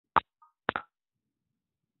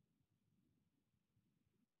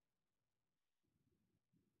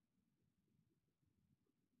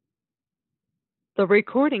The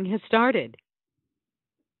recording has started.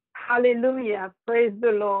 Hallelujah. Praise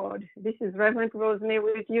the Lord. This is Reverend Rosemary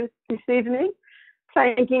with you this evening,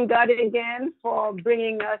 thanking God again for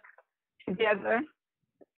bringing us together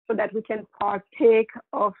so that we can partake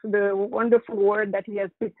of the wonderful word that He has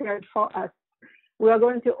prepared for us. We are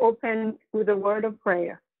going to open with a word of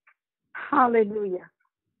prayer. Hallelujah.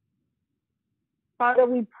 Father,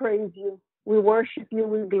 we praise you. We worship you.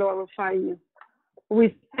 We glorify you.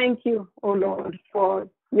 We thank you, O Lord, for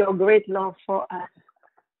your great love for us.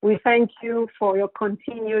 We thank you for your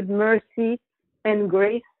continued mercy and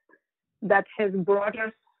grace that has brought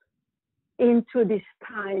us into this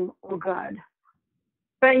time, O God.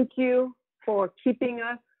 Thank you for keeping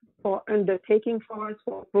us, for undertaking for us,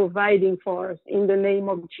 for providing for us in the name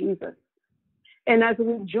of Jesus. And as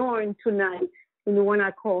we join tonight in one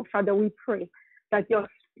accord, Father, we pray that your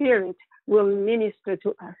Spirit will minister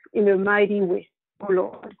to us in a mighty way, O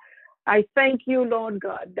Lord. I thank you, Lord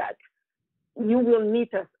God, that you will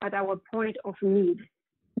meet us at our point of need.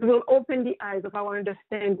 You will open the eyes of our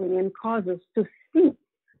understanding and cause us to see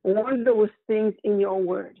wondrous things in your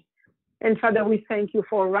word. And Father, we thank you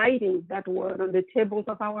for writing that word on the tables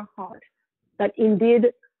of our heart, that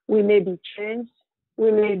indeed we may be changed,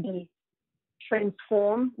 we may be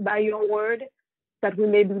transformed by your word, that we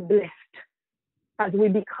may be blessed as we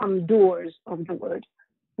become doers of the word.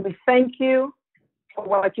 We thank you for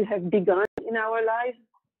what you have begun in our lives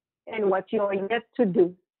and what you are yet to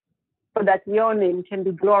do, so that your name can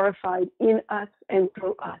be glorified in us and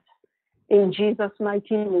through us. In Jesus'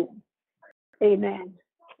 mighty name, amen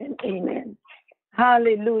and amen.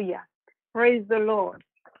 Hallelujah. Praise the Lord.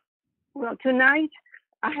 Well, tonight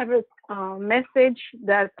I have a message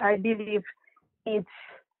that I believe it's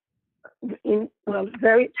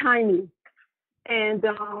very timely. And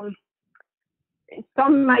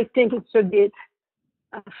some might think it's a bit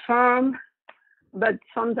firm, but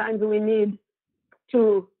sometimes we need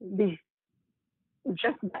to be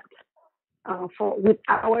just that with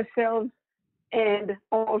ourselves and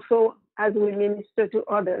also as we minister to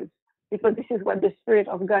others, because this is what the Spirit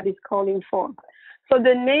of God is calling for. So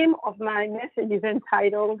the name of my message is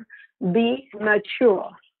entitled, Be Mature.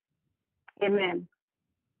 Amen.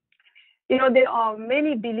 You know, there are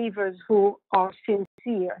many believers who are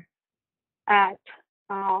sincere at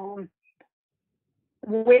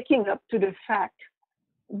waking up to the fact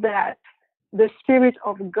that the Spirit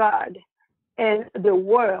of God and the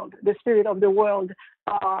world, the spirit of the world,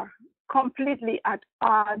 are completely at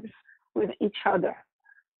odds with each other.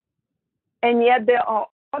 And yet there are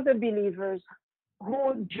other believers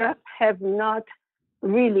who just have not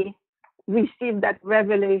really received that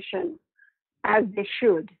revelation as they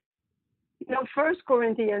should. You know, 1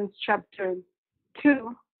 Corinthians chapter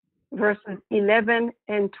 2, verses 11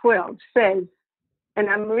 and 12 says, and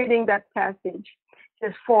I'm reading that passage, it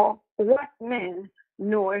says, for what man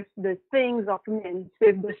knoweth the things of men,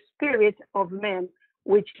 save the spirit of man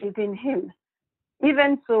which is in him?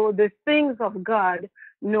 Even so, the things of God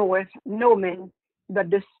knoweth no man, but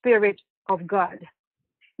the Spirit of God.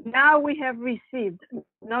 Now we have received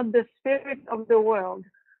not the spirit of the world,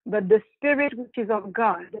 but the Spirit which is of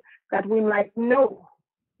God, that we might know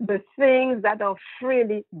the things that are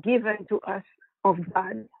freely given to us of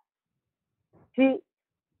God. See,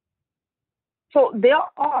 so there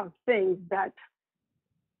are things that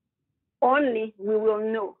only we will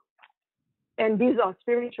know, and these are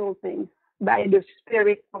spiritual things by the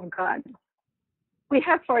Spirit of God. We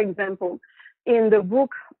have, for example, in the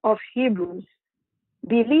book of Hebrews,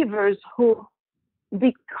 believers who,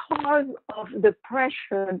 because of the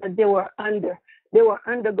pressure that they were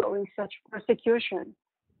undergoing such persecution,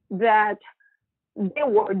 that they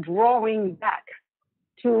were drawing back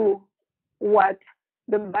to what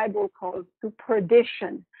the Bible calls to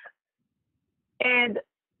perdition. And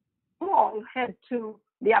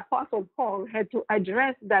the Apostle Paul had to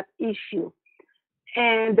address that issue.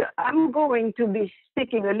 And I'm going to be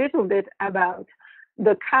speaking a little bit about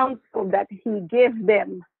the counsel that he gave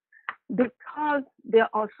them, because there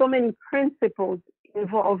are so many principles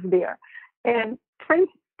involved there. And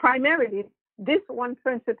primarily, this one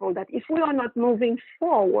principle, that if we are not moving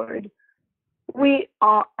forward, we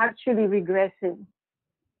are actually regressing.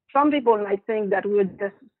 Some people might think that we're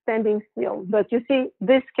just standing still, but you see,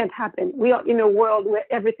 this can't happen. We are in a world where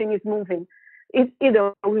everything is moving. It's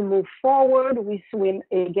either we move forward, we swim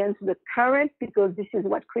against the current, because this is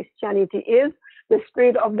what Christianity is. The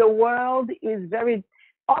spirit of the world is very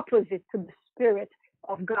opposite to the Spirit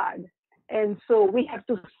of God. And so we have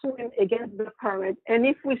to swim against the current. And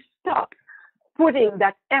if we stop putting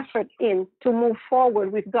that effort in to move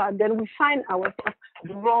forward with God, then we find ourselves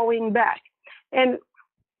drawing back. And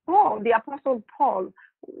Paul, the Apostle Paul,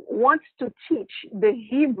 wants to teach the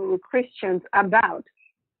Hebrew Christians about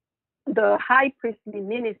the high priestly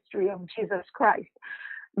ministry of Jesus Christ.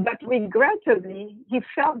 But regrettably, he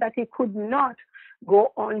felt that he could not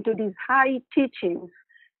go on to these high teachings,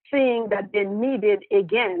 saying that they needed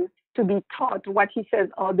again to be taught what he says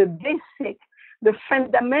are the basic, the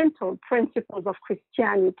fundamental principles of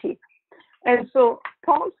Christianity. And so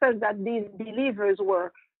Paul says that these believers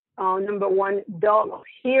were, number one, dull of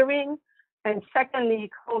hearing, and secondly,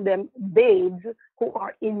 he called them babes who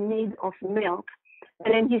are in need of milk.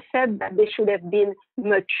 And then he said that they should have been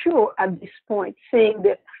mature at this point, saying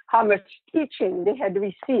that how much teaching they had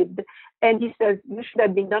received. And he says you should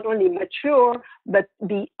have been not only mature, but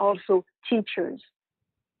be also teachers.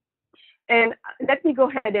 And let me go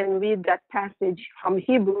ahead and read that passage from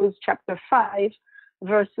Hebrews chapter 5,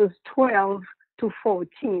 verses 12 to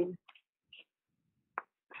 14.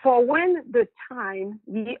 For when the time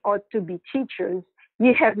ye ought to be teachers,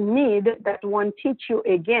 ye have need that one teach you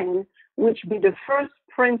again, which be the first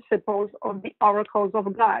principles of the oracles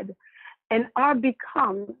of God, and are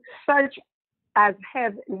become such as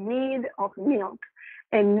have need of milk,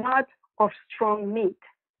 and not of strong meat.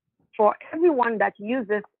 For everyone that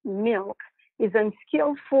useth milk is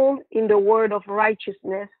unskillful in the word of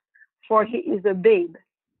righteousness, for he is a babe.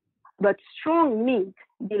 But strong meat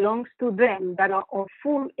belongs to them that are of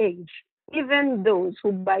full age, even those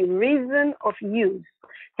who by reason of use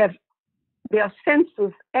have their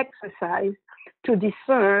senses exercised to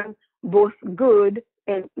discern both good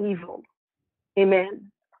and evil.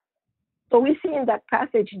 Amen. So we see in that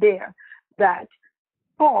passage there that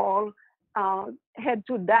Paul had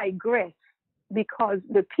to digress because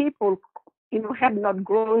the people, had not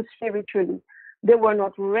grown spiritually. They were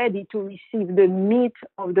not ready to receive the meat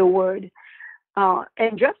of the word.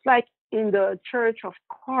 And just like in the church of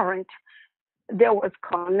Corinth, there was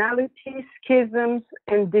carnality, schisms,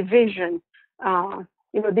 and division.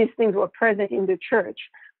 These things were present in the church.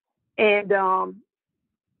 And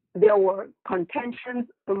there were contentions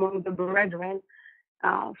among the brethren.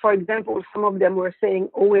 For example, some of them were saying,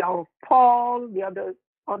 oh, we are of Paul. The others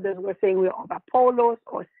were saying we are of Apollos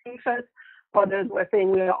or Cephas. Others were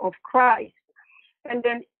saying we are of Christ. And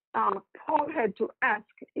then Paul had to ask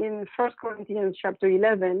in 1 Corinthians chapter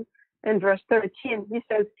 11 and verse 13, he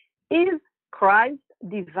says, is Christ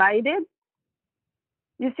divided?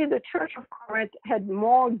 You see, the church of Corinth had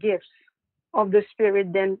more gifts of the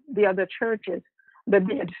Spirit than the other churches, but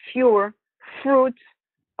they had fewer fruits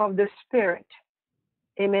of the Spirit.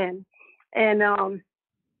 Amen. And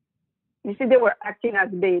you see, they were acting as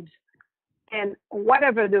babes. And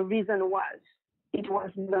whatever the reason was, it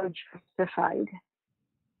was not justified.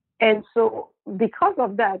 And so because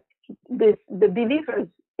of that, the believers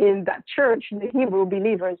in that church, the Hebrew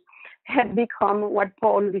believers, had become what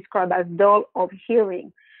Paul described as dull of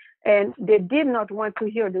hearing. And they did not want to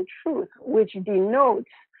hear the truth, which denotes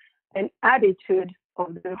an attitude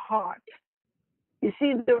of the heart. You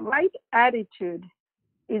see, the right attitude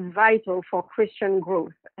is vital for Christian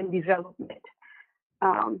growth and development.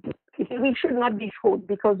 We should not be fooled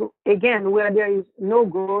because, again, where there is no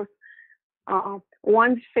growth,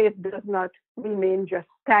 one's faith does not remain just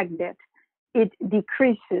stagnant. It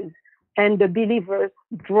decreases, and the believer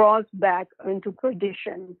draws back into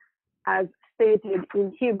perdition, as stated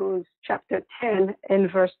in Hebrews chapter 10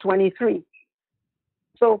 and verse 23.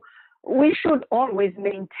 So we should always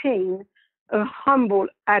maintain a humble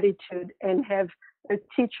attitude and have a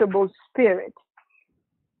teachable spirit.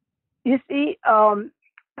 You see,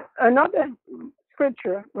 another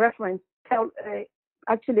scripture reference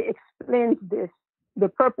actually explains this, the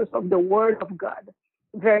purpose of the Word of God,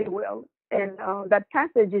 very well. And that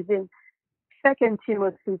passage is in 2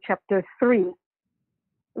 Timothy chapter 3,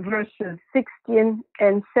 verses 16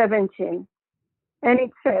 and 17. And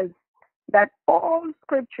it says that all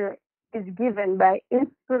scripture is given by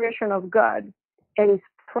inspiration of God and is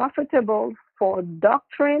profitable for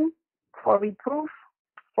doctrine, for reproof,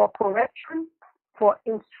 for correction, for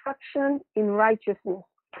instruction in righteousness,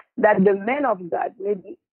 that the man of God may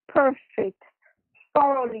be perfect,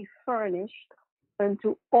 thoroughly furnished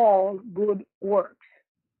unto all good works.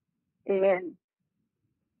 Amen.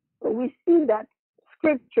 So we see that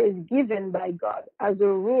scripture is given by God as a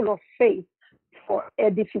rule of faith for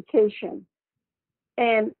edification.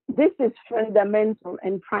 And this is fundamental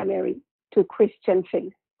and primary to Christian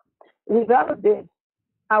faith. Without this,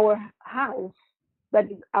 our house,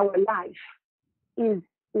 that is our life, is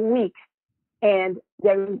weak and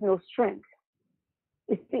there is no strength.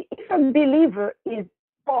 You see, if a believer is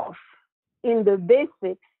off in the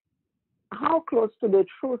basics, how close to the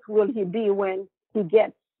truth will he be when he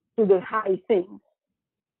gets to the high things?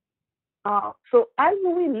 So as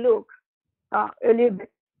we look a little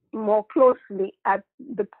bit more closely at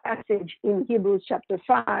the passage in Hebrews chapter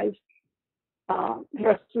 5,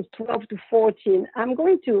 verses 12 to 14, I'm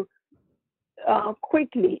going to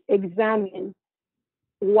quickly examine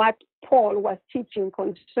what Paul was teaching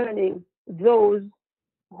concerning those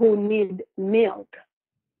who need milk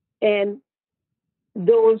and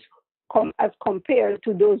those as compared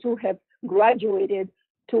to those who have graduated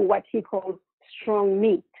to what he calls strong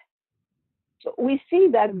meat. So we see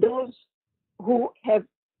that those who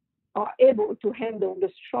are able to handle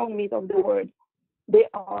the strong meat of the word, they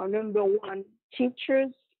are, number one,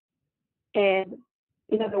 teachers, and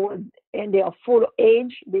in other words, and they are full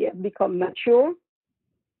age, they have become mature.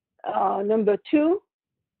 Number two,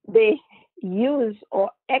 they use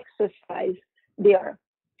or exercise their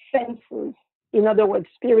senses, in other words,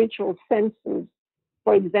 spiritual senses.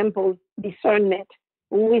 For example, discernment,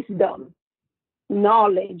 wisdom,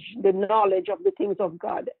 knowledge, the knowledge of the things of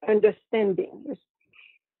God, understanding.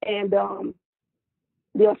 And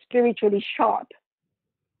they are spiritually sharp.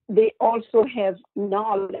 They also have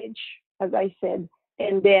knowledge, as I said,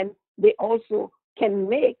 and then they also can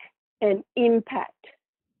make an impact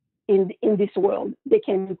in this world. They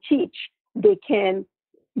can teach, they can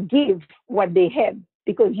give what they have,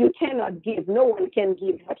 because you cannot give, no one can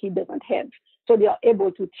give what he doesn't have. So they are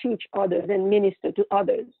able to teach others and minister to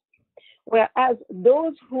others. Whereas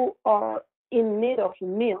those who are in need of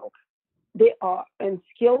milk, they are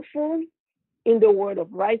unskillful in the word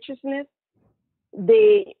of righteousness.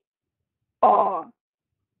 They are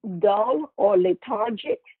dull or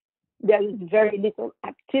lethargic. There is very little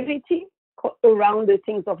activity around the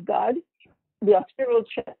things of God. Their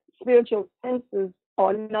spiritual senses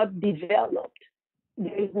are not developed.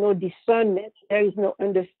 There is no discernment. There is no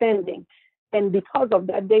understanding. And because of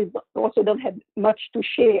that, they also don't have much to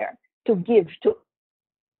share, to give to.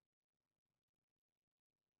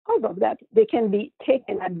 Because of that, they can be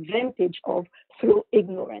taken advantage of through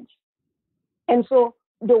ignorance. And so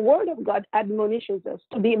the Word of God admonishes us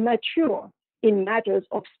to be mature in matters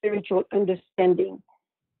of spiritual understanding.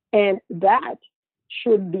 And that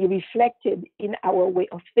should be reflected in our way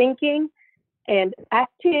of thinking and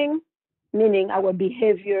acting, meaning our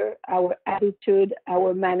behavior, our attitude,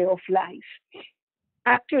 our manner of life.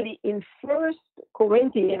 Actually, in 1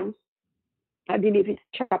 Corinthians, I believe it's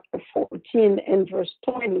chapter 14 and verse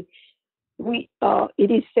 20,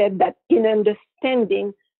 it is said that in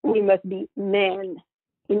understanding, we must be men.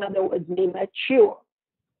 In other words, be mature.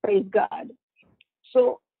 Praise God.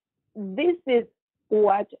 So this is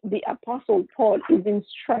what the Apostle Paul is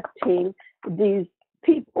instructing these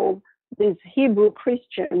people, these Hebrew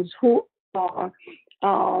Christians who are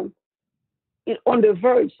on the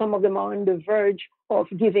verge, some of them are on the verge of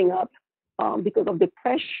giving up because of the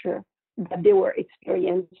pressure that they were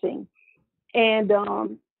experiencing. And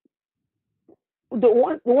the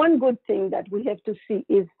one good thing that we have to see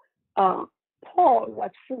is Paul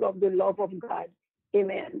was full of the love of God.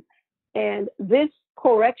 Amen. And this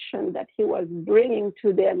correction that he was bringing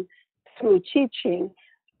to them through teaching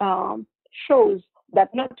shows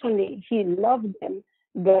that not only he loved them,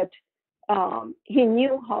 but he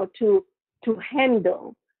knew how to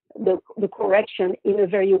handle the correction in a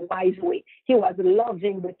very wise way. He was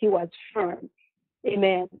loving, but he was firm.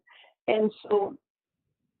 Amen. And so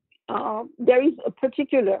there is a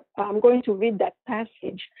particular, I'm going to read that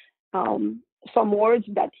passage, some words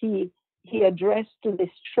that he addressed to this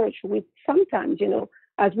church, which sometimes,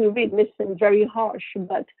 as we read, may seem very harsh,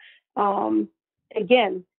 but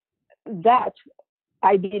again, that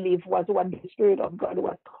I believe was what the Spirit of God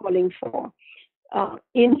was calling for.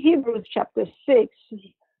 In Hebrews chapter 6,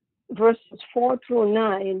 verses 4 through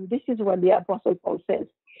 9, this is what the Apostle Paul says.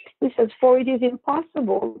 He says, "For it is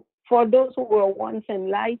impossible for those who were once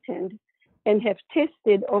enlightened and have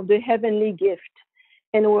tasted of the heavenly gift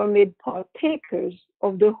and were made partakers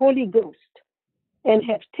of the Holy Ghost and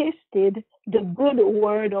have tasted the good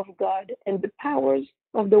word of God and the powers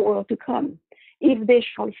of the world to come, if they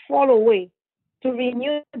shall fall away, to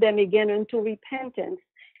renew them again unto repentance,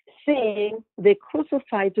 saying they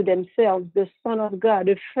crucify to themselves the Son of God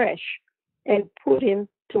afresh and put him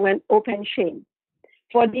to an open shame.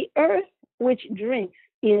 For the earth which drinks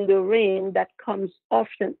in the rain that comes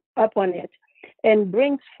often upon it, and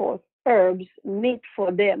brings forth herbs meet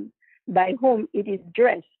for them, by whom it is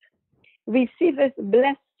dressed, receiveth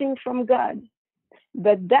blessing from God.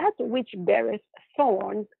 But that which beareth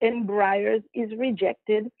thorns and briars is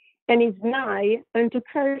rejected, and is nigh unto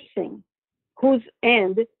cursing, whose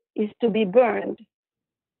end is to be burned."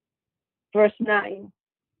 Verse 9,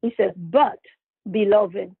 he says, "But,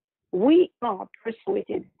 beloved, we are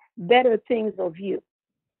persuaded better things of you,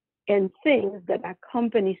 and things that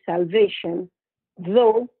accompany salvation,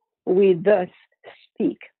 though we thus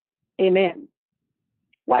speak. Amen.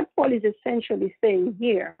 What Paul is essentially saying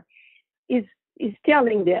here is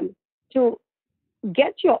telling them to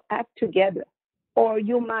get your act together, or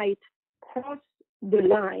you might cross the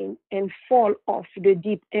line and fall off the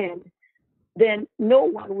deep end. Then no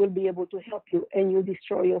one will be able to help you, and you'll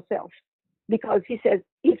destroy yourself. Because he says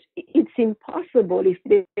it's impossible if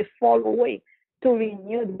they fall away to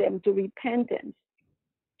renew them to repentance.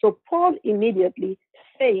 So Paul immediately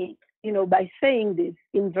by saying this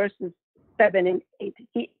in verses 7 and 8,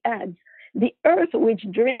 he adds, the earth which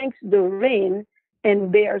drinks the rain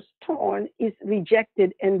and bears thorn is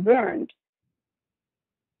rejected and burned.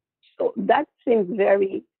 So that seems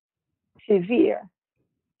very severe.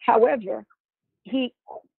 However, he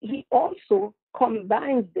also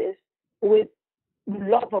combines this with the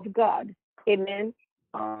love of God, amen,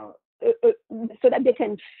 so that they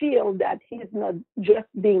can feel that he's not just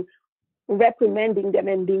being reprimanding them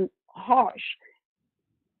and being harsh.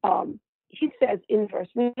 He says in verse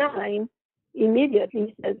 9,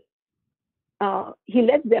 immediately he says, he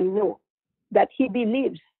lets them know that he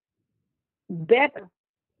believes better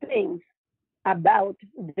things about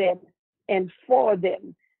them and for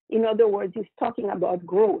them. In other words, he's talking about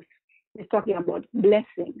growth. He's talking about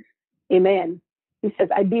blessings. Amen. He says,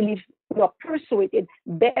 I believe you are persuaded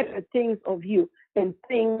better things of you than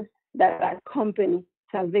things that accompany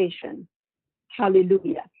salvation.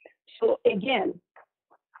 Hallelujah. So again,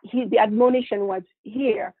 the admonition was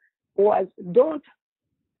don't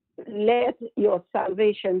let your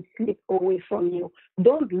salvation slip away from you.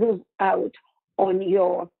 Don't lose out on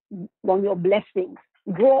your blessings.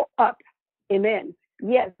 Grow up. Amen.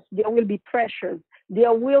 Yes, there will be pressures.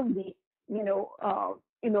 There will be,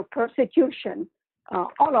 persecution.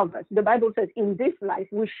 All of us. The Bible says, in this life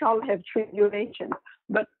we shall have tribulation,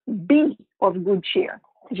 but be of good cheer.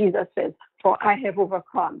 Jesus says, for I have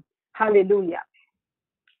overcome. Hallelujah.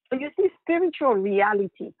 So you see, spiritual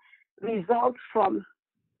reality results from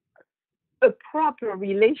a proper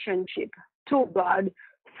relationship to God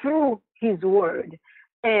through his word.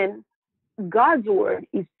 And God's word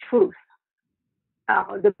is truth.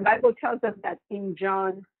 The Bible tells us that in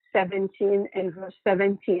John 17 and verse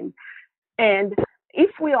 17. And if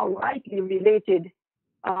we are rightly related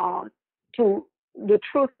to the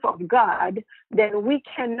truth of God, then we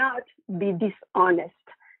cannot be dishonest.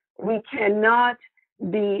 We cannot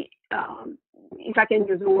be, if I can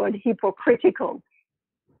use the word, hypocritical.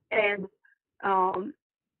 And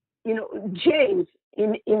James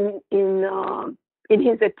in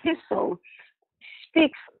his epistle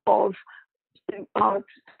speaks of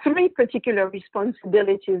three particular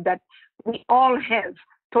responsibilities that we all have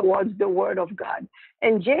towards the Word of God.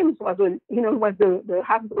 And James was the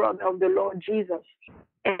half brother of the Lord Jesus,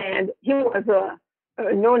 and he was a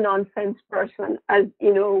no-nonsense person. As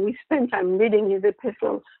we spent time reading his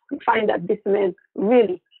epistle, we find that this man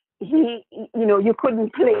really, you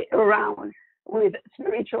couldn't play around with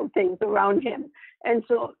spiritual things around him. And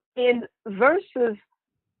so in verses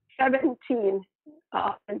 17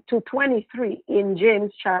 to 23 in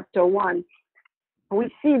James chapter 1, we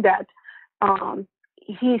see that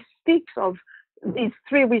he speaks of these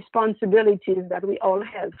three responsibilities that we all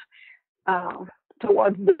have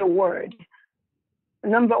towards the word.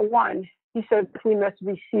 Number one, he says we must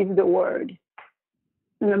receive the word.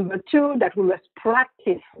 Number two, that we must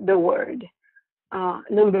practice the word.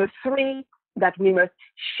 Number three, that we must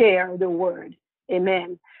share the word.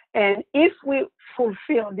 Amen. And if we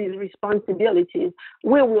fulfill these responsibilities,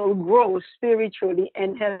 we will grow spiritually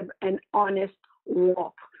and have an honest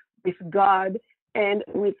walk with God and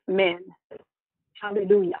with men.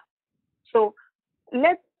 Hallelujah. So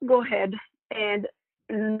let's go ahead and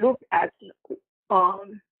look at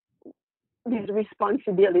these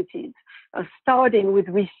responsibilities, starting with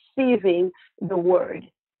receiving the word.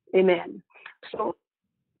 Amen. So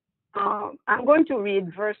I'm going to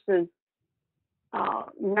read verses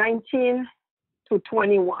 19 to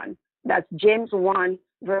 21. That's James 1,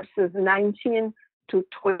 verses 19 to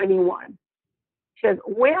 21. It says,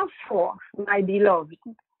 wherefore, my beloved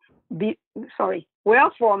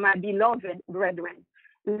brethren,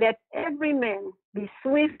 let every man be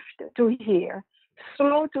swift to hear,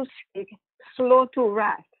 slow to speak, slow to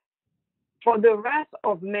wrath. For the wrath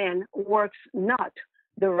of man works not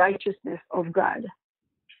the righteousness of God.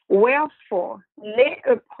 Wherefore, lay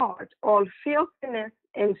apart all filthiness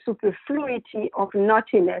and superfluity of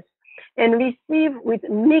naughtiness, and receive with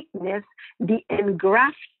meekness the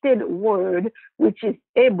engrafted word, which is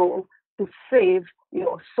able to save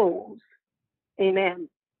your souls. Amen.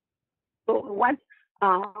 So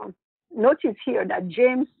notice here that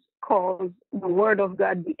James calls the word of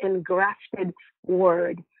God the engrafted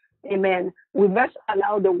word. Amen. We must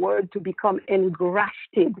allow the word to become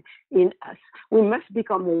engrafted in us. We must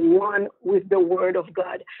become one with the word of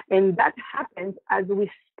God. And that happens as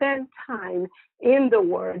we spend time in the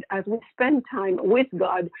word, as we spend time with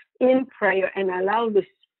God in prayer and allow the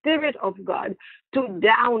Spirit of God to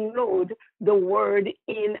download the word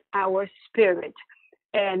in our spirit.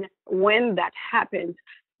 And when that happens,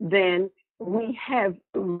 then we have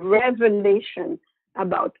revelation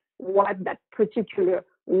about what that particular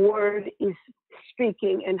word is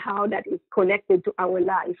speaking and how that is connected to our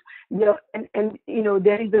life. And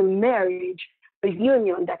there is a marriage, a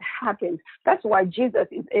union that happens. That's why Jesus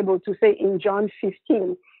is able to say in John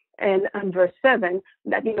 15 and verse 7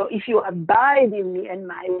 that, if you abide in me and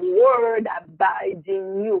my word abides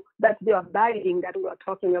in you, that's the abiding that we are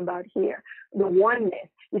talking about here, the oneness.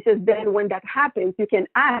 He says, then when that happens, you can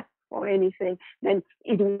ask for anything, then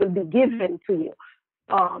it will be given to you.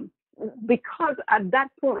 Because at that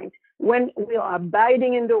point, when we are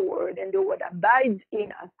abiding in the word and the word abides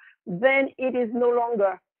in us, then it is no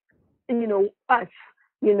longer, us,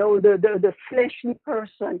 the fleshly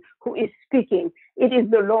person who is speaking. It is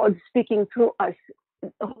the Lord speaking through us.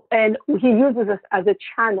 And he uses us as a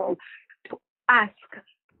channel to ask,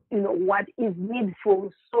 what is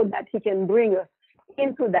needful so that he can bring us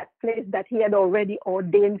into that place that he had already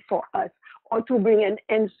ordained for us, or to bring an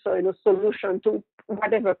answer and a solution to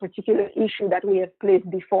whatever particular issue that we have placed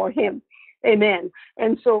before him. Amen.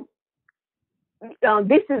 And so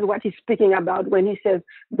this is what he's speaking about when he says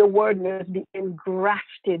the word must be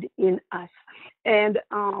engrafted in us. And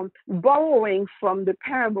borrowing from the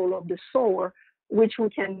parable of the sower, which we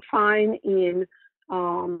can find in,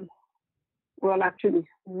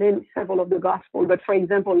 several of the gospel, but for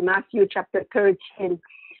example, Matthew chapter 13,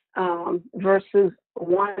 verses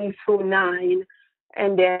 1 through 9,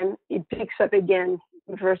 and then it picks up again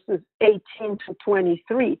verses 18 to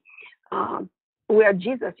 23, where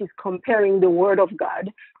Jesus is comparing the word of God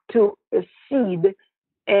to a seed,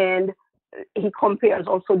 and he compares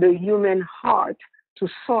also the human heart to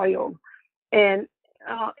soil. And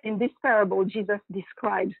in this parable, Jesus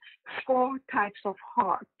describes 4 types of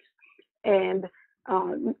hearts, and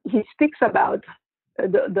he speaks about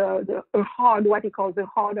the hard, what he calls the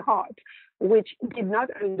hard heart, which did not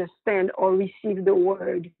understand or receive the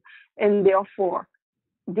word, and therefore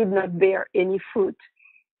did not bear any fruit.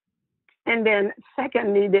 And then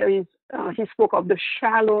secondly, he spoke of the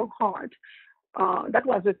shallow heart. That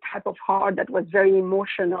was a type of heart that was very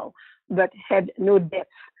emotional, but had no depth,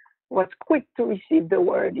 was quick to receive the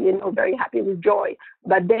word, very happy with joy.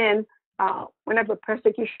 But then whenever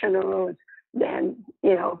persecution arose, then,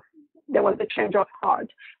 there was a change of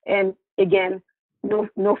heart. And again, no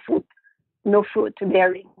fruit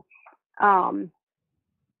bearing.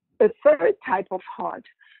 A third type of heart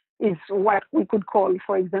is what we could call,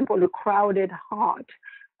 for example, a crowded heart,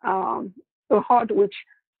 a heart which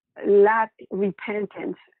lacked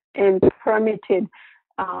repentance and permitted,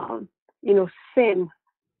 sin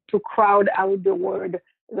to crowd out the word.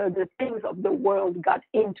 The things of the world got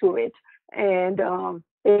into it, and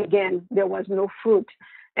again, there was no fruit.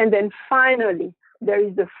 And then finally, there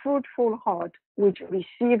is the fruitful heart, which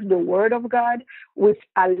received the word of God, which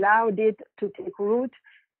allowed it to take root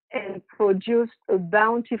and produce a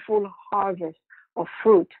bountiful harvest of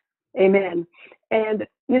fruit. Amen. And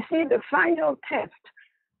you see, the final test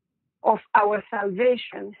of our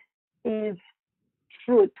salvation is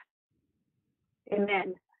fruit.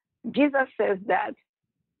 Amen. Jesus says that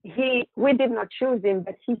we did not choose him,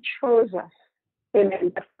 but he chose us.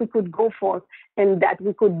 Amen. That we could go forth and that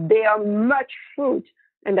we could bear much fruit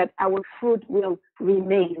and that our fruit will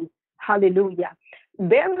remain. Hallelujah.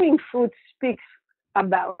 Bearing fruit speaks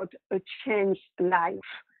about a changed life.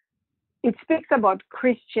 It speaks about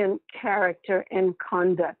Christian character and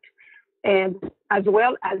conduct, and as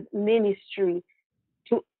well as ministry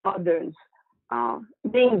to others,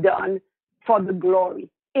 being done for the glory,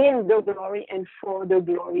 in the glory and for the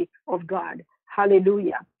glory of God.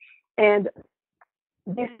 Hallelujah. And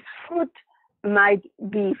this fruit might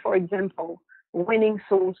be, for example, winning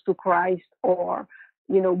souls to Christ, or,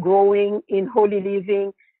 growing in holy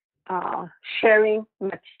living, sharing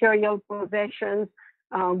material possessions,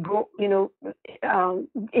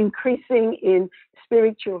 increasing in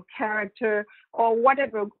spiritual character, or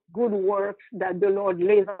whatever good works that the Lord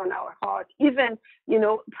lays on our heart, even,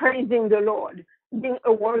 praising the Lord, being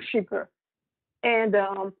a worshiper. And,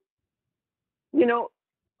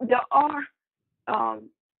 there are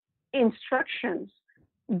instructions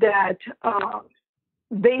that,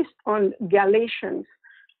 based on Galatians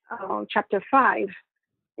chapter 5,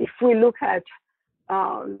 if we look at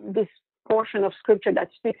this portion of scripture that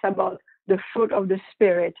speaks about the fruit of the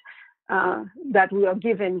Spirit that we are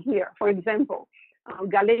given here. For example,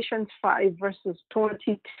 Galatians 5, verses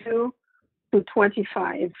 22 to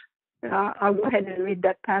 25. I'll go ahead and read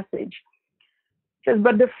that passage. It says,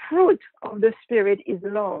 but the fruit of the Spirit is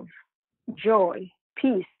love, joy,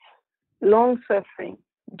 peace, long-suffering,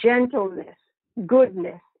 gentleness,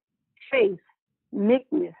 goodness, faith,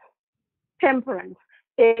 meekness, temperance.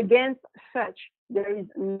 Against such there is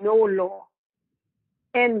no law.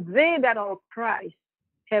 And they that are Christ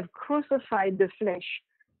have crucified the flesh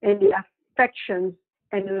and the affections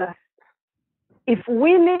and lusts. If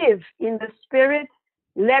we live in the Spirit,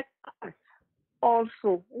 let us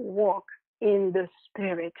also walk in the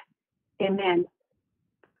Spirit. Amen.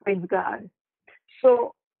 Praise God.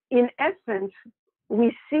 So, in essence,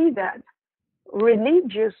 we see that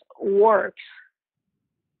religious works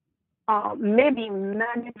may be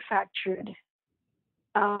manufactured,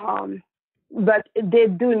 but they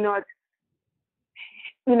do not,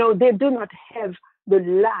 they do not have the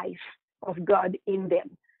life of God in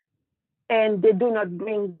them, and they do not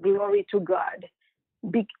bring glory to God.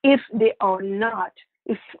 If they are not,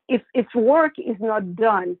 if work is not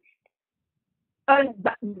done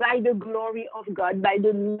by the glory of God, by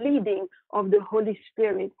the leading of the Holy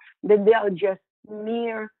Spirit, then they are just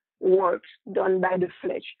mere works done by the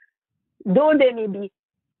flesh. Though they may be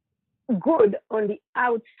good on the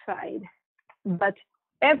outside, but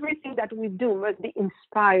everything that we do must be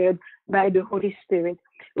inspired by the Holy Spirit.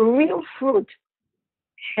 Real fruit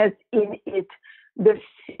has in it the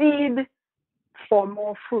seed for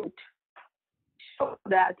more fruit, so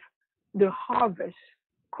that the harvest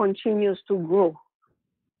continues to grow.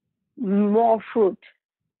 More fruit,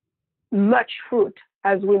 much fruit,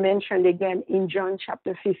 as we mentioned again in John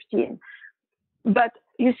chapter 15. But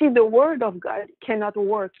you see, the word of God cannot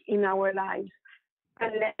work in our lives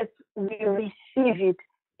unless we receive it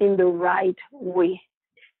in the right way.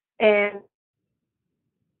 And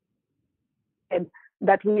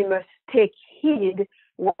that we must take heed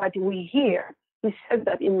what we hear. He says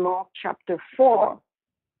that in Mark chapter 4,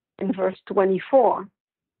 in verse 24.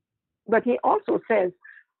 But he also says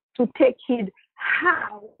to take heed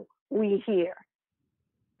how we hear.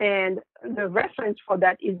 And the reference for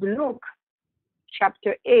that is Luke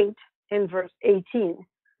chapter 8 and verse 18.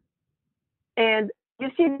 And you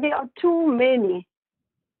see, there are too many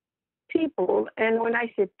people, and when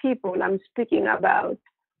I say people, I'm speaking about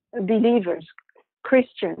believers,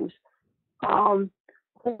 Christians,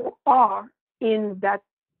 who are in that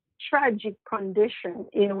tragic condition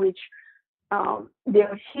in which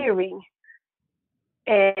they're hearing,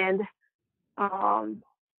 and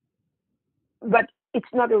but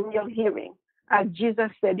it's not a real hearing. As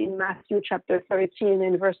Jesus said in Matthew chapter 13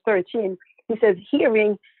 and verse 13, he says,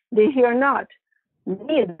 hearing, they hear not,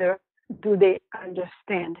 neither do they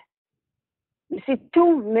understand. You see,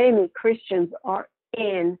 too many Christians are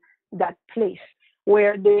in that place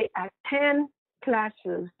where they attend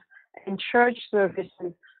classes and church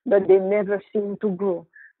services, but they never seem to grow.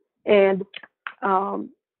 And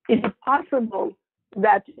it's possible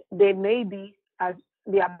that they may be, as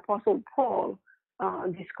the Apostle Paul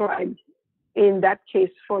described in that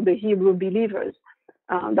case for the Hebrew believers,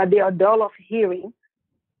 that they are dull of hearing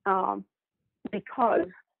because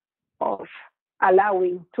of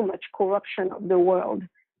allowing too much corruption of the world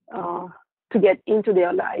to get into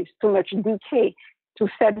their lives, too much decay to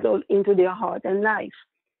settle into their heart and life.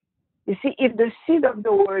 You see, if the seed of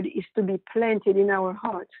the word is to be planted in our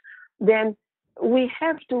hearts, then we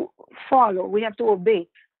have to follow, we have to obey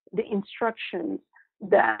the instructions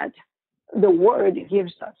that the word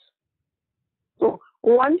gives us. So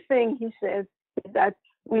one thing he says is that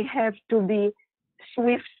we have to be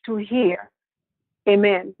swift to hear.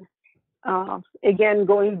 Amen. Again,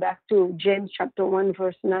 going back to James chapter 1,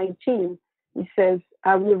 verse 19, he says,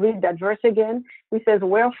 I will read that verse again. He says,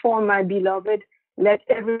 wherefore, my beloved, let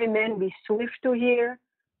every man be swift to hear,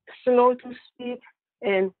 slow to speak,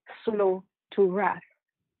 and slow to wrath.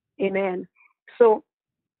 Amen. So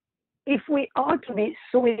if we are to be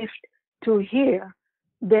swift to hear,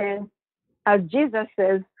 then as Jesus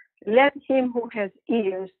says, let him who has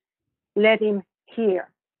ears, let him hear.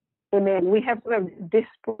 Amen. We have to have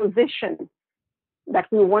disposition that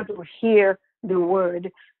we want to hear the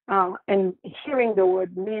word. And hearing the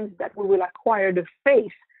word means that we will acquire the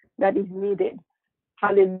faith that is needed.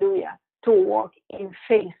 Hallelujah. To walk in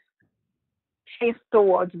faith. Faith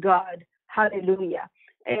towards God. Hallelujah.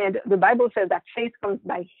 And the Bible says that faith comes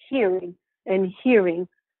by hearing, and hearing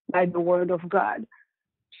by the word of God.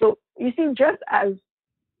 So you see, just as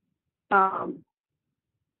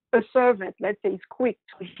a servant, let's say, is quick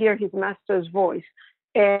to hear his master's voice,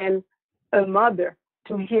 and a mother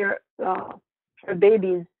to hear her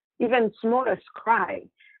baby's even smallest cry,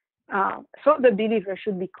 so the believer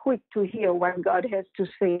should be quick to hear what God has to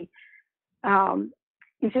say.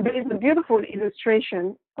 You see, there is a beautiful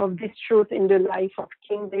illustration of this truth in the life of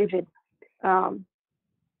King David.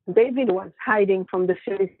 David was hiding from the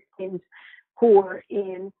Philistines who were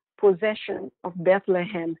in possession of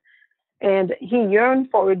Bethlehem, and he yearned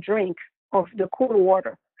for a drink of the cool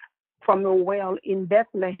water from a well in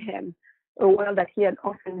Bethlehem, a well that he had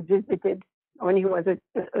often visited when he was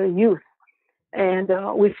a youth. And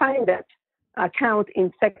we find that account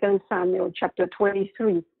in 2 Samuel chapter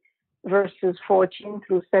 23, verses 14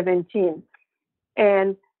 through 17.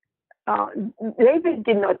 And David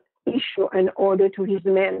did not issue an order to his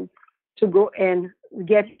men to go and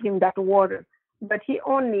get him that water, but he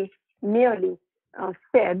only merely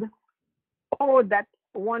said, "Oh, that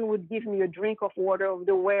one would give me a drink of water of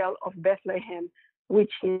the well of Bethlehem,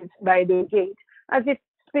 which is by the gate," as if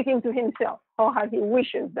speaking to himself, or how he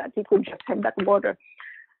wishes that he could just have that water.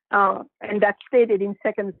 And that's stated in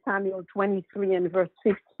 2 Samuel 23 and verse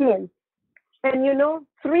 15. And you know,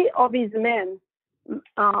 3 of his men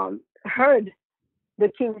heard the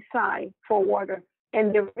king's sigh for water,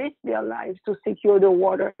 and they risked their lives to secure the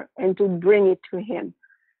water and to bring it to him.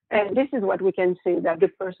 And this is what we can say, that the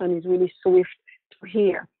person is really swift to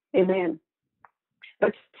hear. Amen.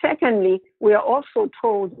 But secondly, we are also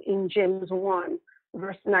told in James 1,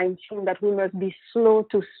 verse 19, that we must be slow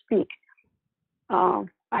to speak.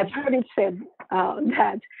 I've heard it said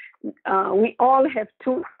that we all have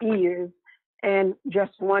 2 ears and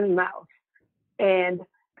just 1 mouth. And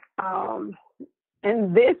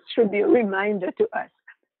this should be a reminder to us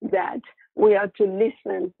that we are to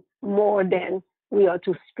listen more than we are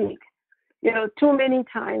to speak. You know, too many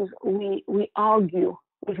times we argue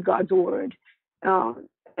with God's word.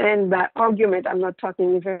 And by argument, I'm not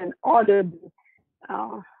talking even audibly,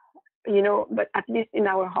 you know, but at least in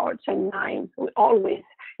our hearts and minds,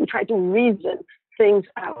 we try to reason things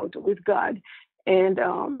out with God. And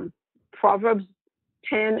Proverbs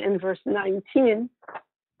 10 and verse 19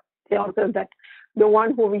 tells us that the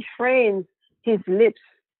one who refrains his lips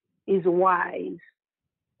is wise.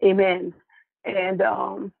 Amen. And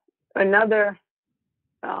another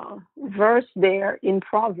verse there in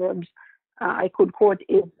Proverbs, I could quote,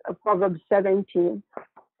 is Proverbs 17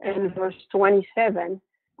 and verse 27,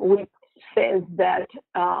 which says that,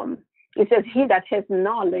 it says, "He that has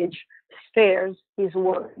knowledge spares his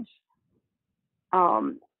words."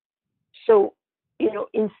 So, you know,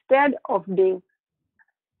 instead of being,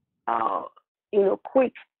 you know,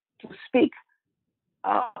 quick to speak,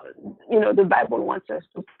 you know, the Bible wants us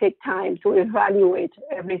to take time to evaluate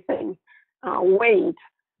everything, wait,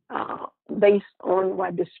 based on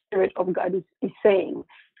what the Spirit of God is saying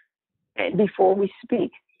before we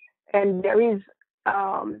speak. And there is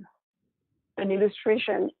an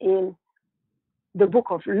illustration in the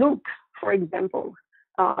book of Luke, for example,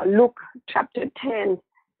 Luke chapter 10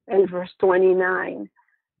 and verse 29,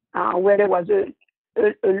 where there was a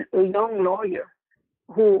young lawyer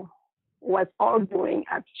who was arguing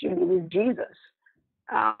actually with Jesus.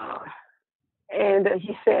 And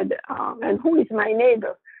he said, "And who is my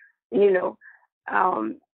neighbor?" You know,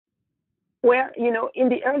 where, you know, in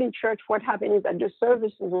the early church, what happened is that the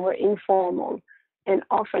services were informal, and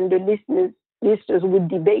often the listeners would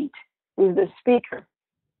debate with the speaker.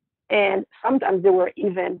 And sometimes there were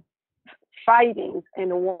even fightings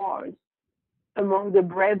and wars among the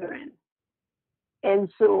brethren.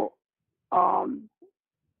 And so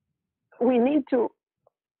we need to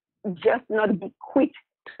just not be quick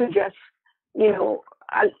to just, you know,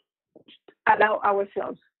 allow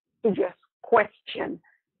ourselves to just question.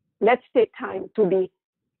 Let's take time to be,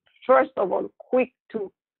 first of all, quick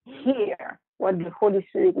to hear what the Holy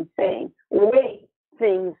Spirit is saying. Weigh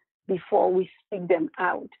things before we speak them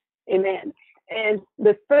out. Amen. And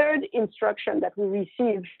the third instruction that we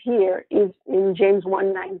receive here is in James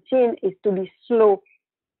 1:19, is to be slow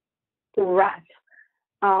to wrath.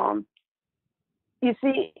 You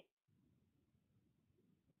see,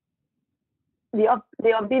 there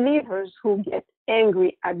are believers who get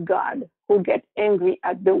angry at God, who get angry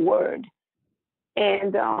at the word.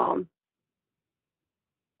 And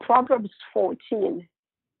Proverbs 14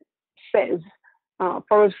 says,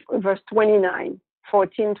 Proverbs verse 29,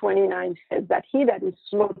 14:29 says that he that is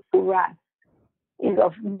slow to wrath is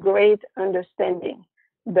of great understanding,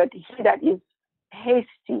 but he that is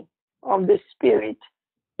hasty of the spirit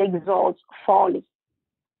exalts folly.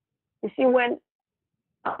 You see, when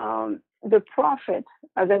the prophet,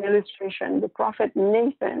 as an illustration, the prophet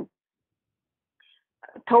Nathan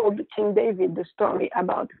told King David the story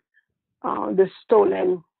about the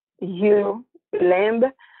stolen ewe lamb.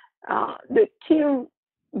 The king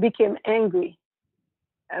became angry,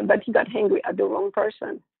 but he got angry at the wrong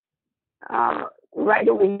person. Right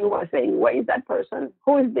away, he was saying, "Where is that person?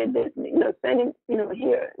 Who did this? Send him,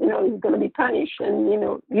 here. He's going to be punished, and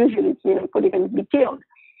usually, could even be killed."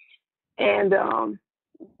 And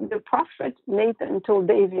the prophet Nathan told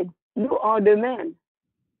David, "You are the man."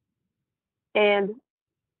 And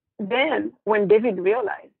then, when David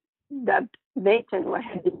realized that Nathan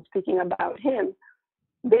had been speaking about him,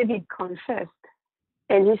 David confessed,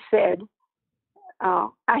 and he said,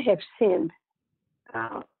 "I have sinned."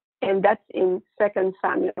 And that's in 2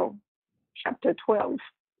 Samuel chapter 12.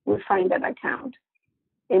 We find that account.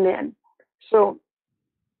 Amen. So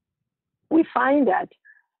we find that,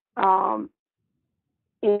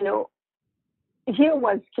 here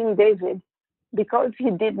was King David, because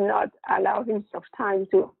he did not allow himself time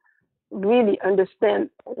to really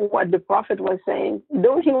understand what the prophet was saying.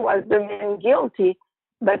 Though he was the man guilty,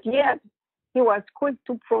 but yet he was quick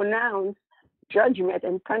to pronounce judgment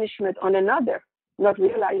and punishment on another, not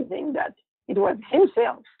realizing that it was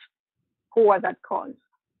himself who was at cause.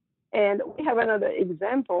 And we have another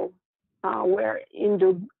example where in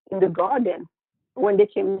the garden, when they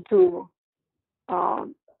came to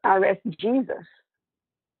arrest Jesus,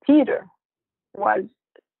 Peter was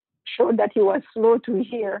showed that he was slow to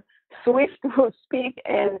hear, swift to speak,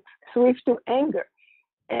 and swift to anger.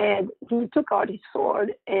 And he took out his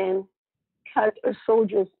sword and cut a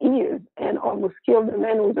soldier's ears and almost killed the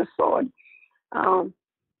man with a sword.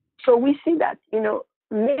 So we see that,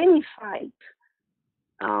 many fights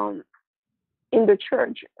in the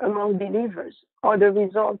church among believers are the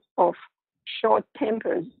result of short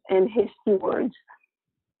tempers and hasty words.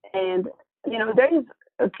 And, there is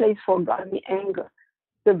a place for godly anger.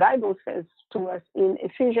 The Bible says to us in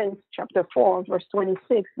Ephesians chapter 4, verse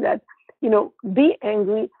 26, that, be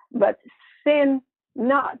angry, but sin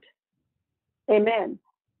not. Amen.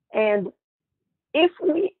 And if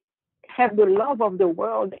we have the love of the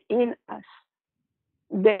world in us,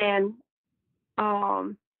 then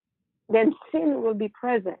sin will be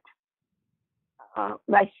present.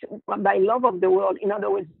 By love of the world, in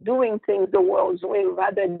other words, doing things the world's way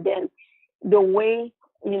rather than the way,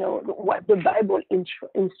 what the Bible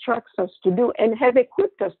instructs us to do and have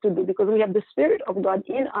equipped us to do, because we have the Spirit of God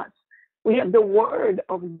in us. We have the Word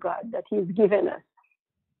of God that He's given us.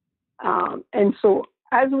 And so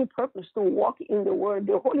as we purpose to walk in the Word,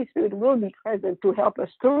 the Holy Spirit will be present to help us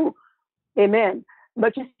through. Amen.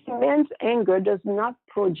 But you see, man's anger does not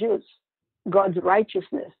produce God's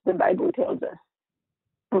righteousness, the Bible tells us,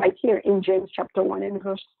 right here in James chapter 1 and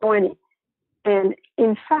verse 20. And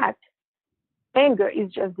in fact, anger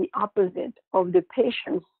is just the opposite of the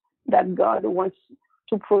patience that God wants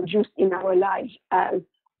to produce in our lives as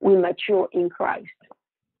we mature in Christ.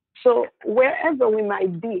 So wherever we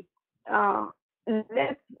might be,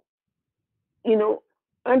 let's,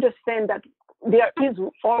 understand that there is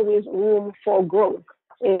always room for growth.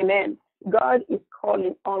 Amen. God is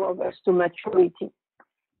calling all of us to maturity,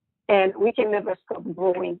 and we can never stop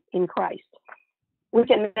growing in Christ. We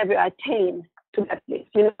can never attain to that place.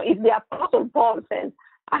 If the Apostle Paul says,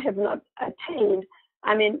 "I have not attained,"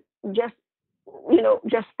 just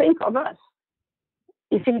think of us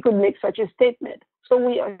if he could make such a statement. So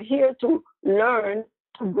we are here to learn,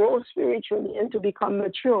 to grow spiritually, and to become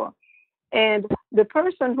mature. And the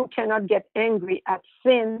person who cannot get angry at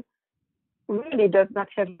sin really does not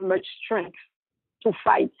have much strength to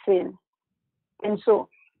fight sin. And so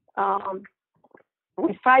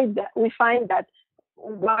we find that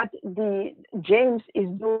what the James is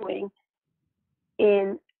doing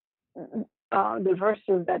in the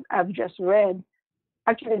verses that I've just read,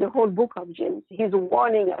 actually the whole book of James, he's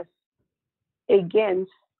warning us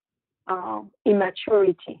against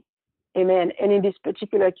immaturity. Amen. And in this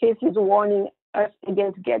particular case, he's warning us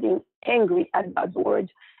against getting angry at God's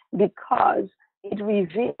words, because it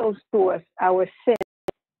reveals to us our sin.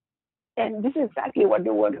 And this is exactly what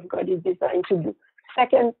the Word of God is designed to do.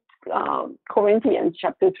 2 Corinthians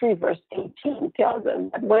chapter 3, verse 18 tells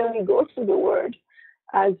us that when we go through the Word,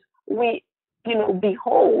 as we,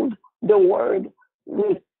 behold the Word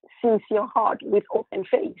with sincere heart, with open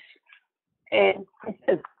face, and it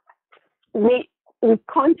says, we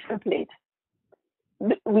contemplate,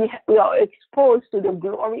 we are exposed to the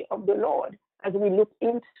glory of the Lord as we look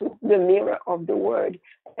into the mirror of the Word.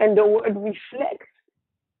 And the Word reflects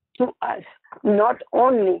to us not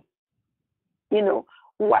only,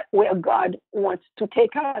 where God wants to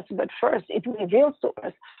take us, but first it reveals to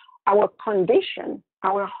us our condition,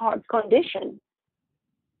 our heart condition.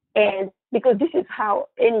 And because this is how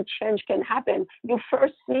any change can happen, you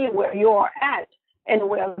first see where you are at and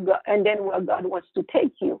then where God wants to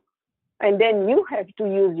take you. And then you have to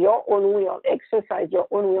use your own will, exercise your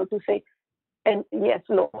own will to say, and yes,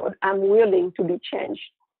 Lord, I'm willing to be changed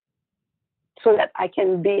so that I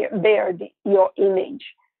can bear your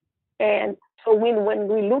image. And so when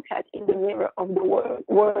we look at in the mirror of the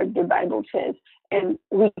word, the Bible says, and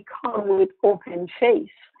we come with open face,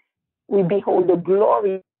 we behold the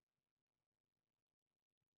glory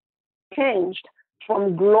changed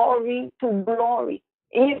from glory to glory,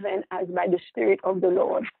 even as by the Spirit of the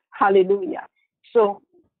Lord. Hallelujah. So,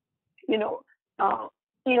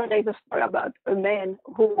 there's a story about a man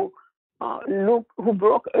who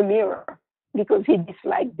broke a mirror because he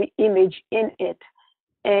disliked the image in it.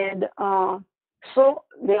 And so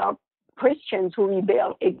there are Christians who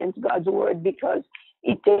rebel against God's word because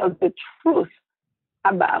it tells the truth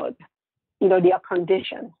about, their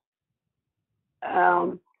condition.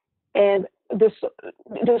 And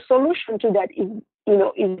the solution to that is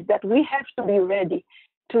that we have to be ready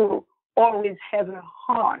to always have a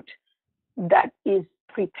heart that is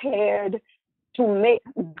prepared to make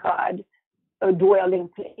God a dwelling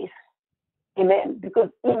place. Amen. Because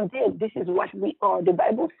indeed, this is what we are. The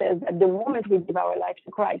Bible says that the moment we give our life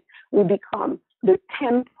to Christ, we become the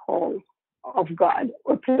temple of God,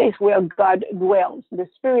 a place where God dwells. The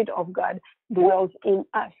Spirit of God dwells in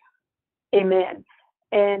us. Amen.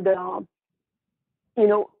 And,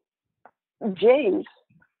 James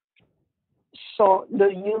saw the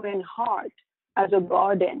human heart as a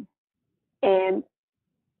garden. And,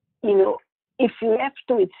 if left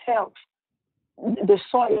to itself, the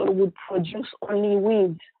soil would produce only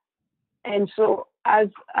weeds. And so as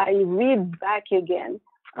I read back again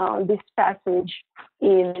this passage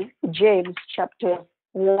in James chapter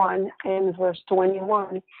 1 and verse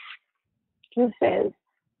 21, he says,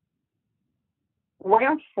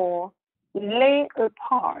 "Wherefore lay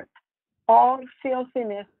apart all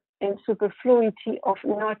filthiness and superfluity of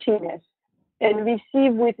naughtiness, and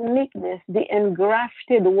receive with meekness the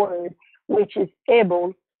engrafted word, which is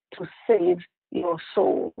able to save your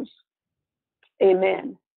souls."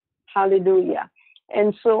 Amen. Hallelujah.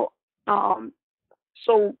 And so,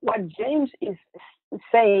 so what James is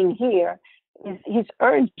saying here is he's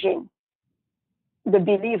urging the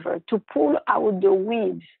believer to pull out the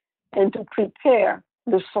weeds and to prepare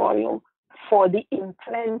the soil for the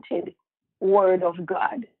implanted word of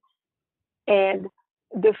God. And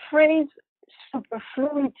the phrase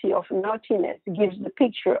superfluity of naughtiness gives the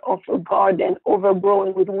picture of a garden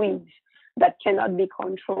overgrown with weeds that cannot be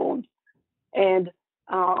controlled. And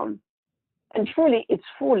truly, it's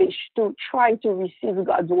foolish to try to receive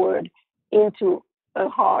God's word into a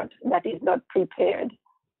heart that is not prepared.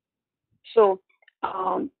 So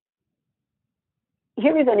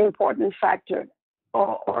here is an important factor,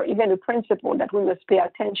 or even a principle that we must pay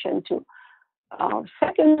attention to.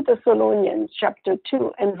 2 Thessalonians chapter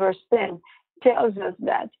 2 and verse 10 tells us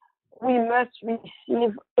that we must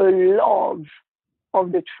receive a love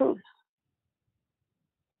of the truth.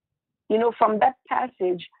 From that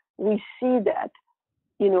passage, we see that,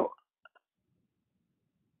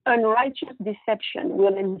 unrighteous deception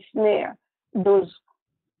will ensnare those,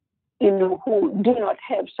 who do not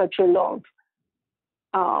have such a love.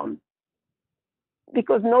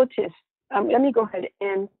 Because notice, let me go ahead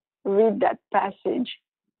and read that passage.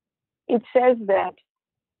 It says that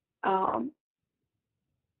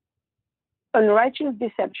unrighteous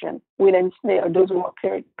deception will ensnare those who are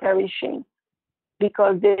perishing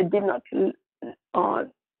because they did not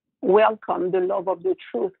welcome the love of the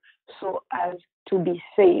truth so as to be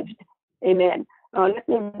saved. Amen. Let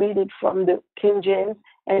me read it from the King James,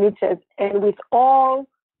 and it says, "And with all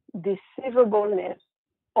deceivableness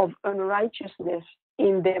of unrighteousness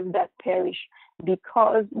in them that perish,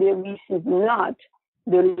 because they receive not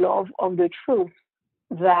the love of the truth,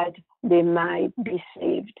 that they might be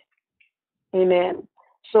saved." Amen.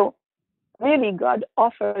 So really, God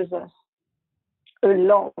offers us a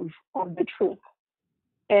love of the truth,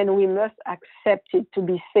 and we must accept it to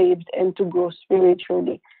be saved and to grow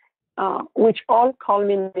spiritually, which all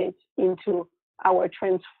culminates into our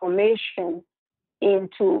transformation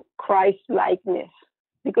into Christ-likeness,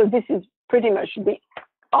 because this is pretty much the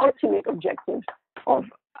ultimate objective of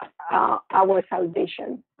our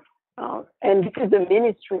salvation. And this is the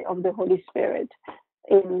ministry of the Holy Spirit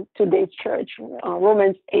in today's church.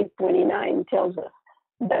 Romans 8:29 tells us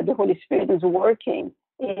that the Holy Spirit is working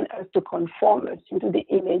in us to conform us into the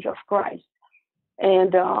image of Christ.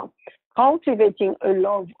 And cultivating a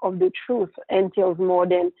love of the truth entails more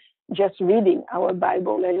than just reading our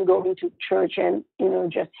Bible and going to church and,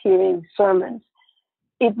 just hearing sermons.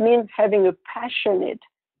 it means having a passionate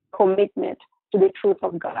commitment to the truth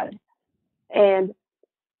of God. And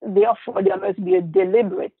therefore, there must be a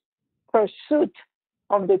deliberate pursuit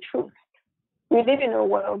of the truth. We live in a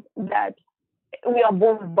world that we are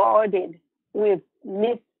bombarded with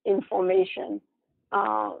misinformation,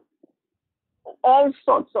 all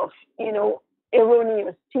sorts of,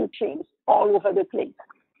 erroneous teachings all over the place.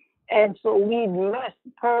 And so we must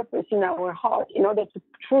purpose in our heart in order to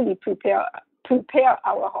truly prepare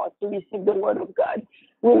our heart to receive the word of God.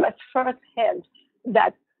 We must first have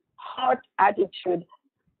that heart attitude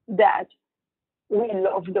that we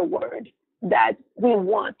love the word, that we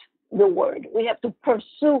want the word. We have to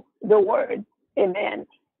pursue the word. Amen.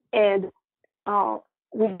 And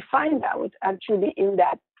we find out actually in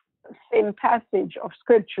that same passage of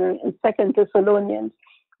scripture in 2 Thessalonians,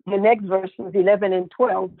 the next verses 11 and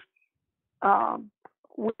 12,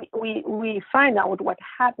 we find out what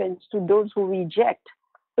happens to those who reject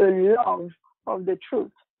a love of the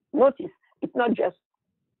truth. Notice, it's not just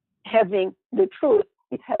having the truth,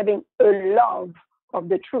 it's having a love of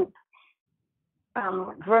the truth.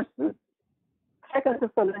 Verses 2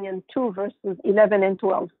 Thessalonians 2, verses 11 and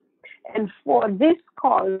 12. And for this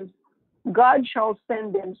cause, God shall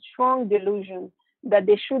send them strong delusion that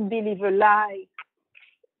they should believe a lie,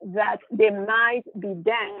 that they might be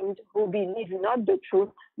damned who believe not the truth,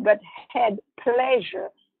 but had pleasure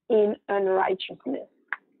in unrighteousness.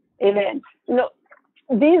 Amen.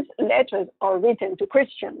 These letters are written to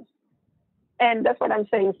Christians. And that's what I'm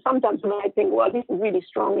saying. Sometimes when I think, well, this is really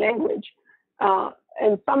strong language.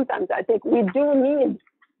 And sometimes I think we do need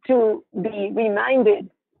to be reminded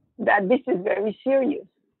that this is very serious.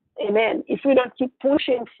 Amen. If we don't keep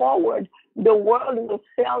pushing forward, the world will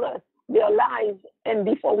sell us their lives, and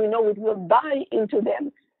before we know it, we'll buy into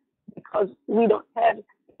them because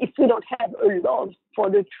if we don't have a love for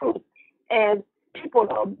the truth. And people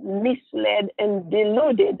are misled and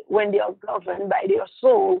deluded when they are governed by their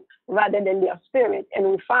soul rather than their spirit. And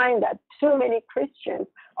we find that so many Christians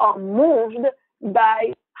are moved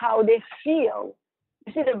by how they feel.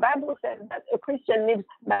 You see, the Bible says that a Christian lives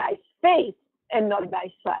by faith and not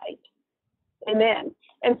by sight. Amen.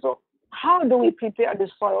 And so how do we prepare the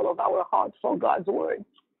soil of our heart for God's word?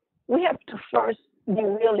 We have to first be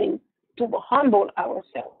willing to humble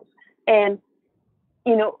ourselves and,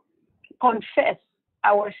 confess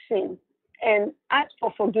our sin and ask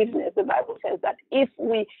for forgiveness. The Bible says that if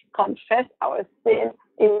we confess our sin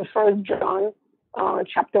in 1 John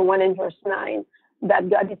chapter 1 and verse 9, that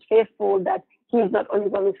God is faithful, that he is not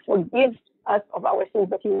only going to forgive us of our sins,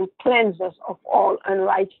 but he will cleanse us of all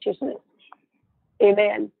unrighteousness.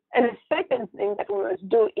 Amen. And the second thing that we must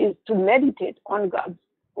do is to meditate on God's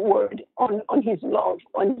word, on his love,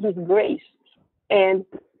 on his grace, and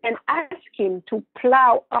ask him to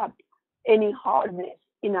plow up any hardness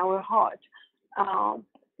in our heart.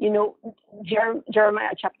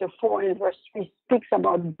 Jeremiah chapter 4 and verse 3 speaks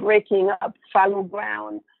about breaking up fallow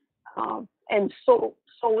ground and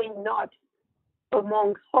sowing not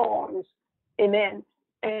among thorns. Amen.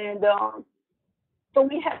 And so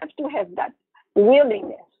we have to have that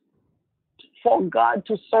willingness for God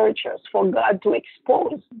to search us, for God to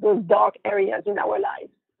expose those dark areas in our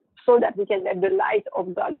lives so that we can let the light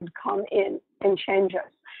of God come in and change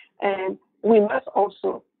us. And we must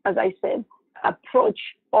also, as I said, approach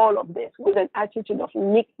all of this with an attitude of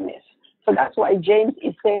meekness. So that's why James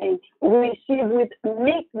is saying, receive with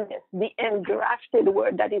meekness the engrafted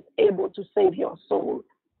word that is able to save your soul.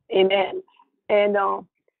 Amen. And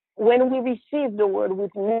when we receive the word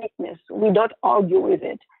with meekness, we don't argue with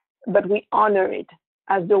it, but we honor it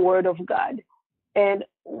as the word of God. And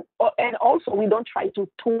also we don't try to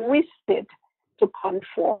twist it to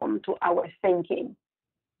conform to our thinking.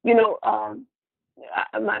 My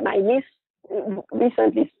niece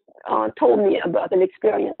recently told me about an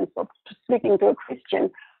experience of speaking to a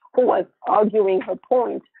Christian who was arguing her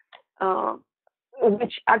point,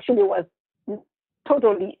 which actually was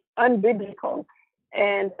totally unbiblical.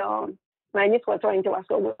 And my niece was trying to ask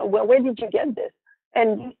her, well, where did you get this?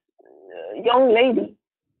 And this young lady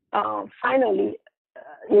finally,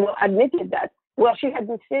 admitted that, well, she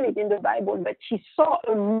hadn't seen it in the Bible, but she saw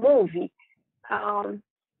a movie,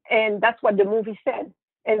 and that's what the movie said.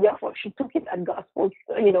 And therefore, she took it as gospel,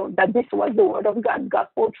 that this was the word of God,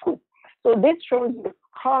 gospel truth. So this shows you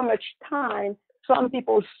how much time some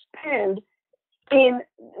people spend in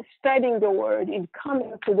studying the word, in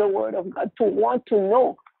coming to the word of God, to want to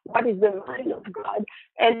know what is the mind of God,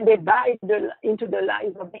 and they buy into the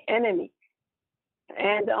lies of the enemy.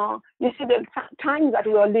 And you see, the times that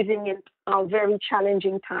we are living in are very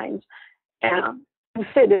challenging times, to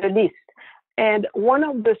say the least. And one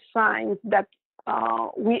of the signs that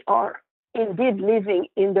we are indeed living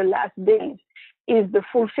in the last days is the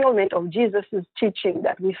fulfillment of Jesus' teaching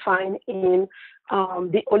that we find in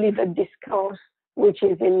the Olivet Discourse, which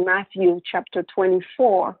is in Matthew chapter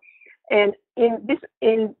 24. And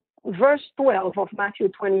in verse 12 of Matthew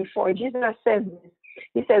 24, Jesus says this.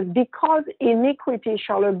 He says, because iniquity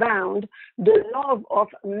shall abound, the love of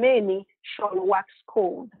many shall wax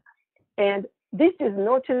cold. And this is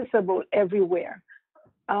noticeable everywhere.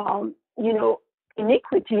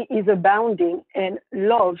 Iniquity is abounding, and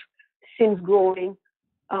love seems growing,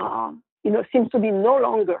 seems to be no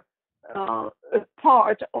longer a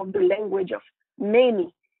part of the language of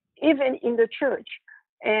many, even in the church.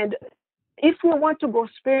 And if we want to go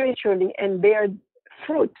spiritually and bear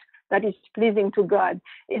fruit that is pleasing to God,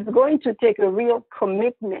 it's going to take a real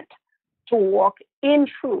commitment to walk in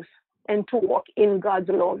truth and to walk in God's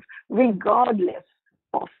love, regardless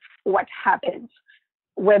of what happens,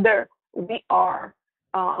 whether we are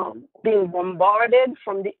being bombarded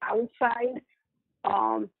from the outside,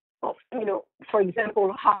 for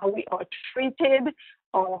example, how we are treated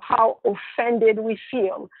or how offended we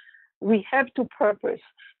feel. We have to purpose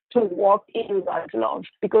to walk in God's love,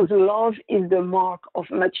 because love is the mark of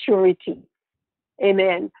maturity.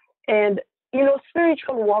 Amen. And,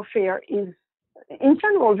 spiritual warfare is, in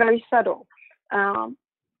general, very subtle.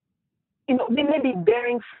 We may be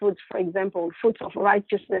bearing fruits, for example, fruits of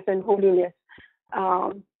righteousness and holiness.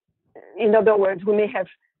 In other words, we may have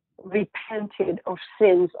repented of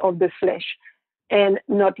sins of the flesh and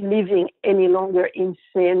not living any longer in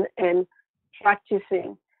sin and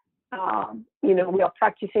practicing. We are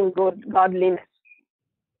practicing godliness.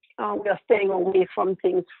 We are staying away from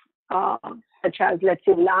things such as, let's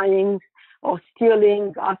say, lying or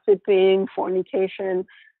stealing, gossiping, fornication,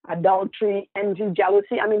 adultery, envy,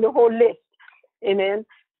 jealousy. I mean, the whole list. Amen.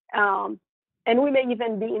 And we may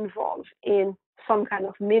even be involved in some kind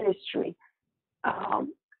of ministry.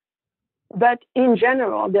 But in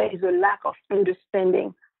general, there is a lack of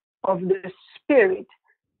understanding of the spirit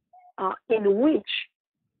in which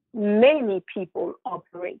many people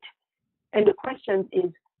operate. And the question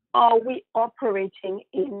is, are we operating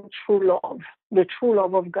in true love, the true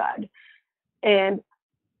love of God? And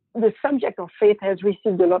the subject of faith has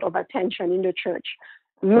received a lot of attention in the church,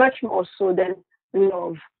 much more so than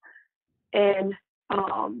love. And,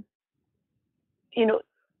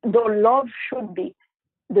 though love should be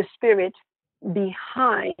the spirit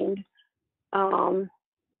behind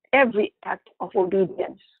every act of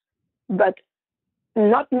obedience, but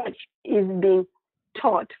not much is being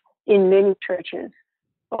taught in many churches,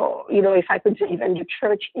 or, if I could say even the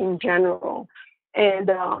church in general. And,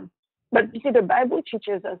 but you see, the Bible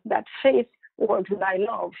teaches us that faith works by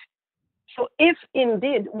love. So if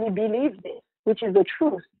indeed we believe this, which is the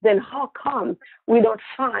truth, then how come we don't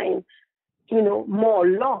find, more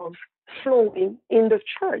love flowing in the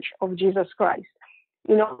church of Jesus Christ?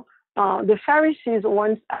 The Pharisees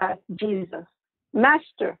once asked Jesus,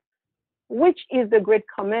 Master, which is the great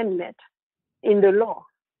commandment in the law?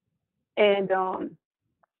 And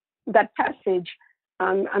that passage,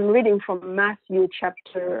 I'm reading from Matthew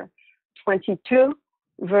chapter 22,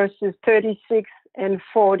 verses 36 and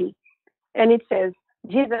 40. And it says,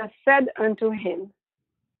 Jesus said unto him,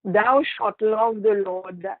 Thou shalt love the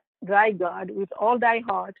Lord thy God with all thy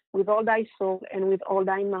heart, with all thy soul, and with all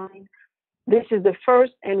thy mind. This is the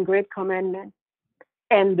first and great commandment.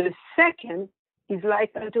 And the second is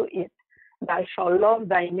like unto it, Thou shalt love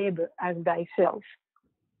thy neighbor as thyself.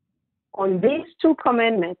 On these two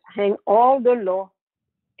commandments hang all the law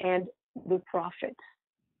and the prophets.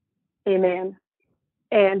 Amen.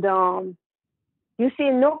 And you see,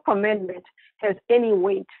 no commandment has any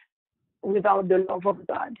weight without the love of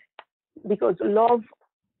God, because love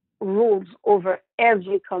rules over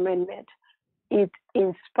every commandment. It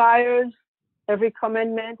inspires every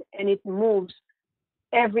commandment, and it moves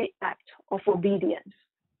every act of obedience.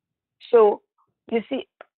 So you see,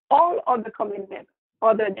 all other commandments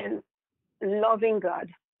other than loving God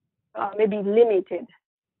may be limited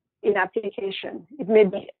in application. It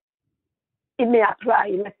may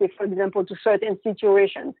apply, let's say, for example, to certain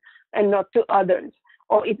situations and not to others,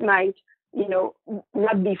 or it might,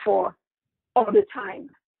 not be for all the time.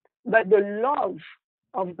 But the love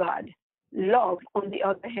of God, love, on the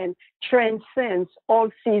other hand, transcends all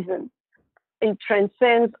seasons. It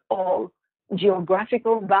transcends all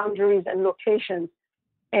geographical boundaries and locations,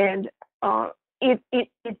 and it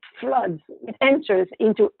floods, it enters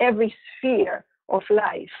into every sphere of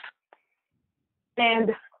life.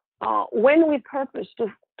 And when we purpose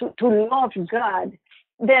to love God,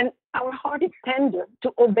 then our heart is tender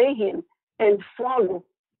to obey Him and follow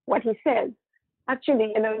what He says.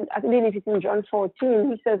 Actually, I believe it's in John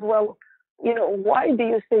 14. He says, well, why do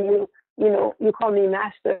you say you call me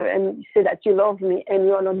master and you say that you love me and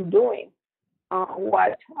you're not doing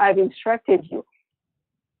what I've instructed you?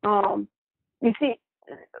 You see,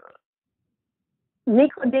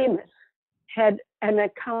 Nicodemus had an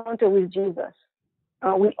encounter with Jesus.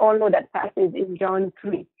 We all know that passage in John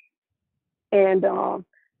 3. And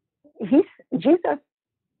Jesus,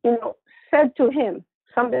 said to him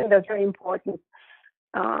something that's very important.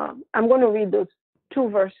 I'm going to read those two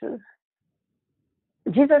verses.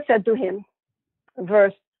 Jesus said to him,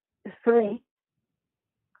 verse 3,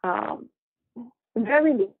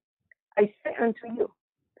 verily, I say unto you,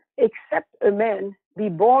 except a man be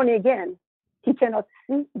born again, he cannot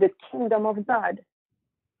see the kingdom of God.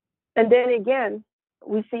 And then again,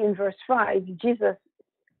 we see in verse 5, Jesus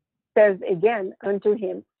says again unto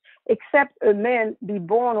him, except a man be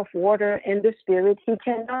born of water and the Spirit, he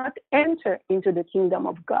cannot enter into the kingdom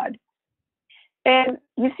of God. And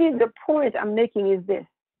you see, the point I'm making is this.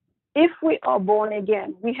 If we are born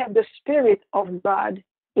again, we have the Spirit of God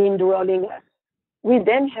indwelling us. We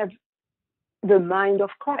then have the mind of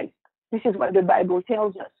Christ. This is what the Bible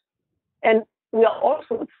tells us. And we are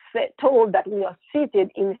also told that we are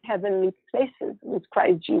seated in heavenly places with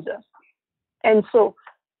Christ Jesus. And so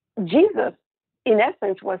Jesus, in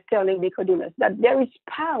essence, was telling Nicodemus that there is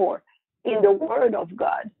power in the Word of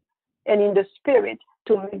God and in the Spirit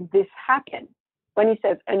to make this happen. When he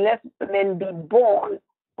says, unless a man be born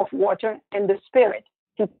of water and the Spirit,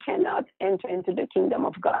 he cannot enter into the kingdom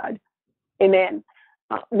of God. Amen.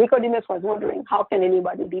 Nicodemus was wondering, how can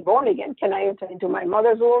anybody be born again? Can I enter into my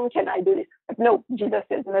mother's womb? Can I do this? But no, Jesus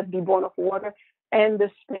says, must be born of water and the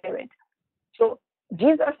Spirit. So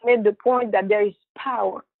Jesus made the point that there is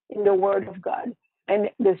power in the Word of God, and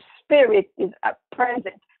the Spirit is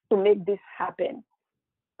present to make this happen.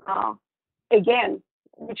 Again,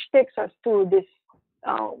 which takes us to this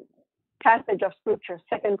passage of Scripture,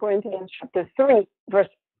 2 Corinthians chapter 3, verse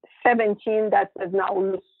 17, that says, now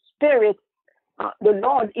the Spirit, the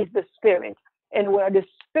Lord is the Spirit, and where the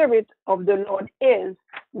Spirit of the Lord is,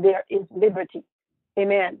 there is liberty.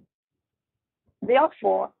 Amen.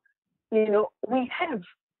 Therefore, we have,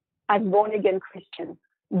 as born-again Christians,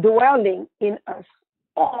 dwelling in us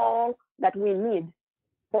all that we need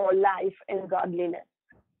for life and godliness.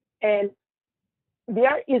 And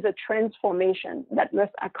there is a transformation that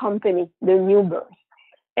must accompany the new birth.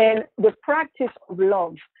 And the practice of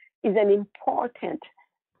love is an important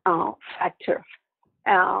factor.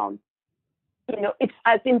 It's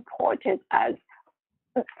as important as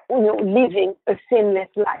living a sinless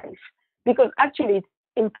life, because actually it's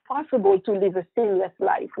impossible to live a sinless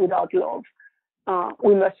life without love.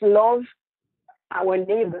 We must love our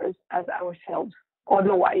neighbors as ourselves.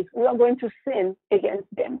 Otherwise, we are going to sin against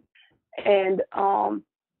them. And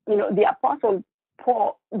the Apostle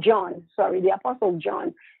John,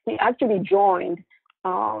 he actually joined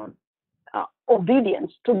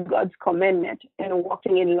obedience to God's commandment and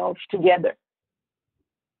walking in love together.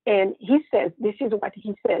 And he says, this is what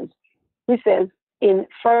he says. He says in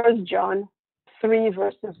 1 John 3,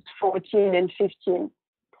 verses 14 and 15,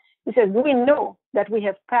 he says, we know that we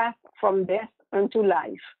have passed from death unto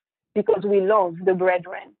life, because we love the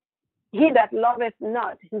brethren. He that loveth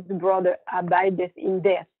not his brother abideth in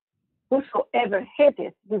death. Whosoever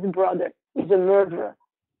hateth his brother is a murderer.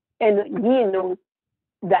 And ye know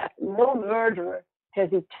that no murderer has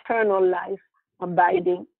eternal life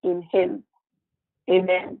abiding in him.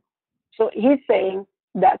 Amen. So he's saying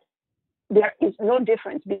that there is no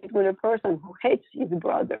difference between a person who hates his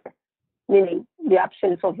brother, meaning the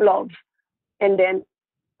absence of love, and then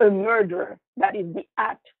a murderer, that is the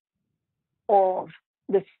act of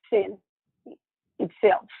the sin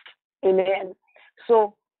itself. Amen.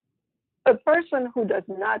 So a person who does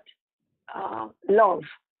not love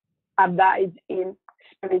abides in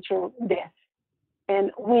spiritual death.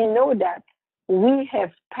 And we know that we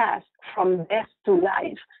have passed from death to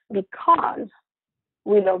life because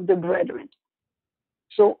we love the brethren.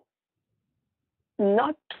 So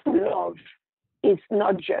not to love is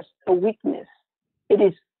not just a weakness. It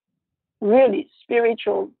is really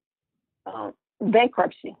spiritual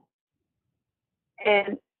bankruptcy.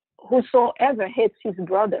 And whosoever hates his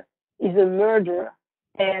brother is a murderer,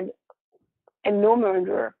 and no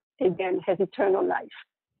murderer, again, has eternal life.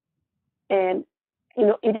 And,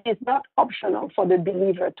 it is not optional for the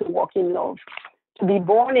believer to walk in love. To be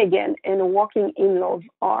born again and walking in love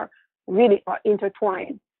are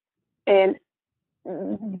intertwined. And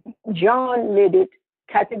John made it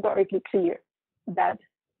categorically clear that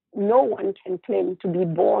no one can claim to be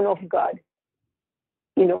born of God,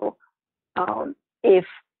 if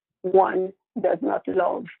one does not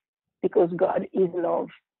love, because God is love.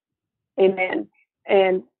 Amen.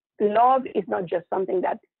 And love is not just something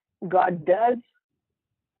that God does.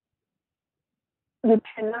 You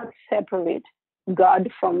cannot separate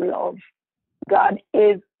God from love. God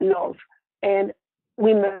is love. And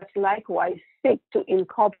we must likewise seek to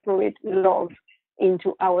incorporate love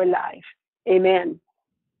into our life. Amen.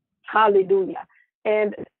 Hallelujah.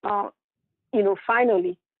 And,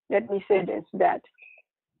 finally, let me say this, that,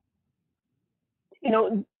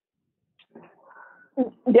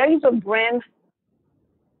 there is a brand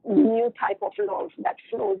new type of love that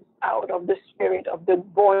flows out of the spirit of the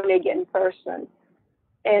born again person.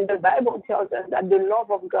 And the Bible tells us that the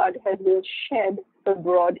love of God has been shed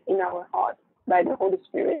abroad in our heart by the Holy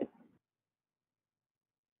Spirit.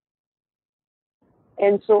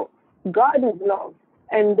 And so God is love,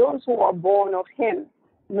 and those who are born of Him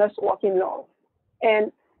must walk in love.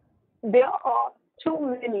 And there are too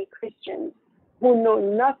many Christians who know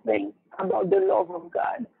nothing about the love of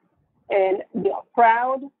God. And they are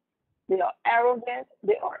proud, they are arrogant,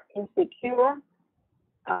 they are insecure,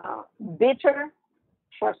 bitter,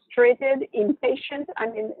 frustrated, impatient. I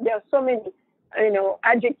mean, there are so many,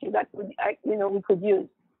 adjectives that we could use.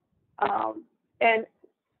 And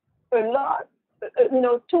a lot,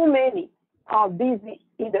 too many are busy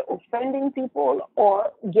either offending people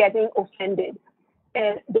or getting offended.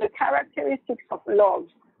 And the characteristics of love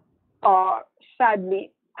are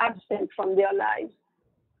sadly absent from their lives.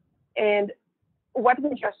 And what we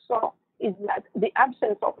just saw is that the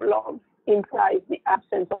absence of love implies the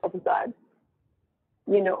absence of God.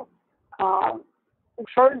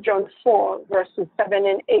 1 John 4, verses 7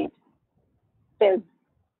 and 8 says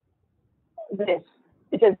this.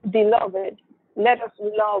 It says, "Beloved, let us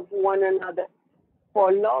love one another,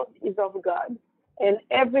 for love is of God, and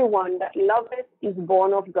everyone that loveth is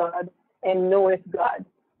born of God and knoweth God.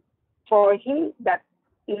 For he that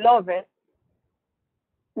loveth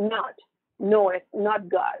not knoweth not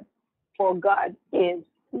God, for God is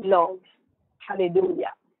love."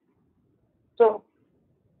 Hallelujah. So,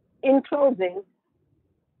 in closing,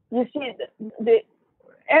 you see,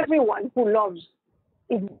 everyone who loves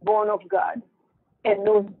is born of God and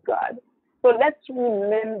knows God. So let's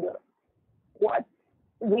remember what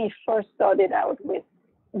we first started out with,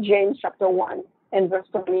 James chapter 1 and verse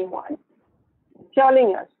 21,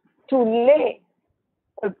 telling us to lay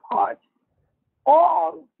apart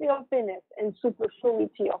all filthiness and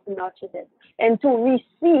superfluity of naughtiness, and to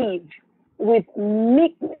receive with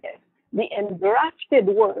meekness the engrafted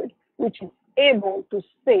word, which is able to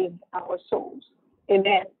save our souls.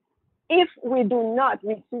 Amen. If we do not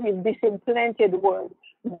receive this implanted word,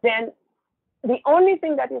 then the only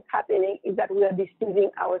thing that is happening is that we are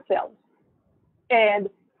deceiving ourselves. And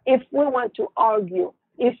if we want to argue,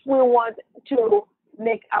 if we want to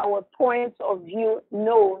make our points of view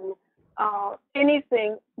known,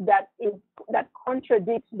 anything that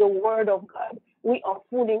contradicts the word of God, we are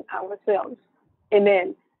fooling ourselves.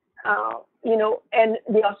 Amen. And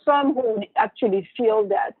there are some who actually feel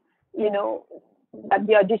that, that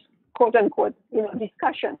they are this quote unquote,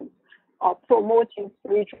 discussions are promoting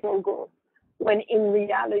spiritual growth, when in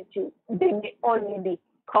reality, they may only be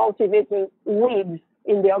cultivating weeds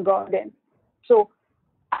in their garden. So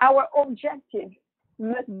our objective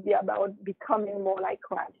must be about becoming more like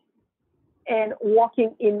Christ and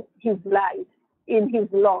walking in His light, in His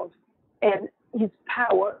love, and His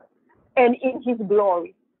power, and in His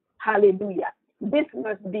glory. Hallelujah. This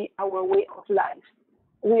must be our way of life.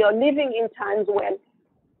 We are living in times when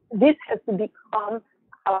this has to become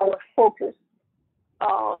our focus,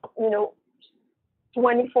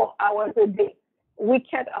 24 hours a day. We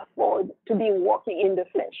can't afford to be walking in the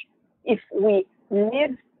flesh. If we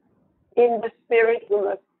live in the Spirit, we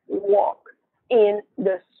must walk in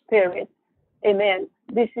the Spirit. Amen.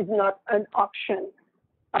 This is not an option.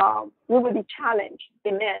 We will be challenged.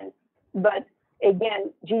 Amen. But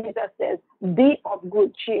again, Jesus says, "Be of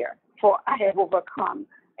good cheer, for I have overcome."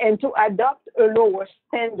 And to adopt a lower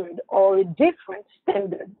standard or a different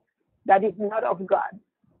standard that is not of God,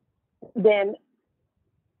 then,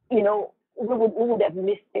 we would have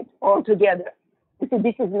missed it altogether. You see,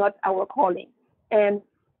 this is not our calling. And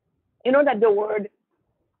you know that the word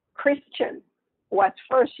Christian was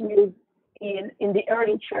first used in the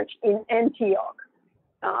early church in Antioch.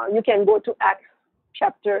 You can go to Acts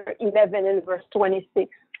chapter 11 and verse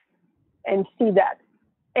 26 and see that.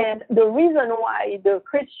 And the reason why the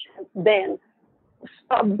Christians then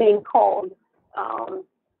stopped being called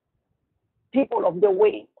people of the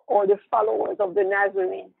way or the followers of the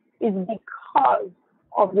Nazarene is because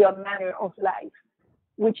of their manner of life,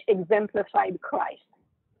 which exemplified Christ.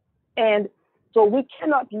 And so we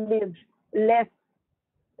cannot live less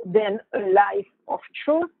than a life of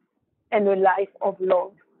truth and a life of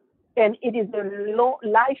love. And it is a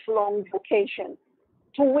lifelong vocation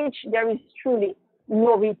to which there is truly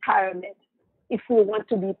no retirement if we want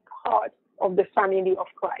to be part of the family of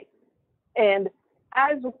Christ. And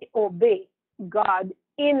as we obey God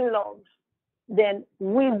in love, then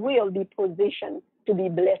we will be positioned to be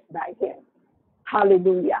blessed by Him.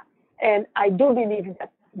 Hallelujah. And I do believe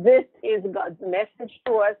that this is God's message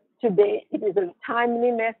to us today. It is a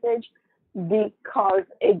timely message because,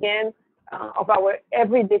 again, of our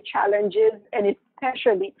everyday challenges, and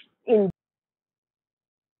especially in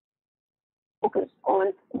focus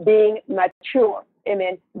on being mature,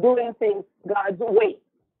 amen, doing things God's way,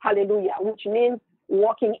 hallelujah, which means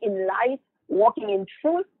walking in light, walking in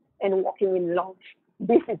truth, and walking in love.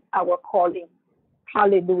 This is our calling.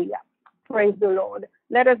 Hallelujah. Praise the Lord.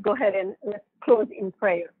 Let us go ahead and let's close in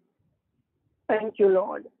prayer. Thank you,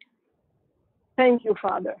 Lord. Thank you,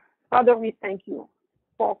 Father. Father, we thank you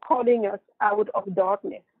for calling us out of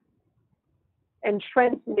darkness and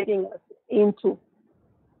translating us into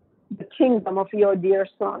the kingdom of your dear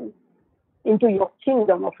Son, into your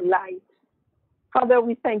kingdom of light. Father,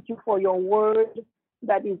 we thank you for your word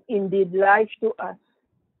that is indeed life to us,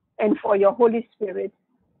 and for your Holy Spirit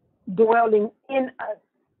dwelling in us,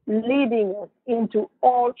 leading us into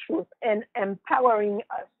all truth and empowering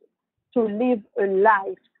us to live a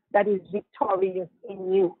life that is victorious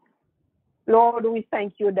in you. Lord, we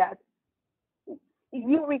thank you that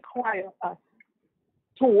you require us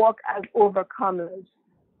to walk as overcomers,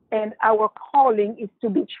 and our calling is to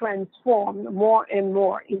be transformed more and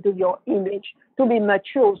more into your image, to be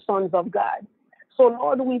mature sons of God. So,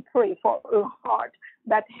 Lord, we pray for a heart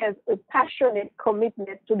that has a passionate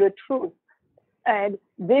commitment to the truth. And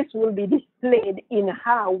this will be displayed in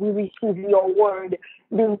how we receive your word,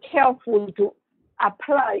 being careful to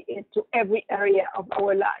apply it to every area of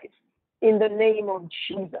our life. In the name of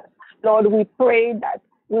Jesus. Lord, we pray that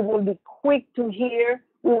we will be quick to hear,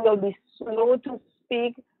 we will be slow to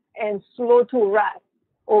speak, and slow to wrath,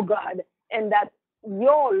 oh God, and that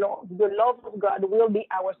your love, the love of God, will be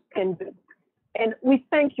our standard. And we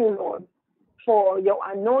thank you, Lord, for your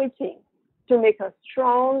anointing to make us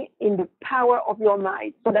strong in the power of your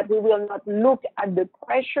might, so that we will not look at the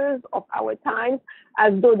pressures of our times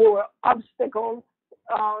as though they were obstacles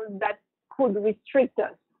that could restrict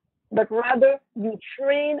us, but rather you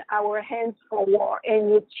train our hands for war, and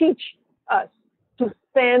you teach us to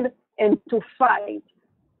stand and to fight,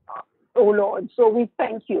 oh Lord. So we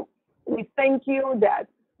thank you. We thank you that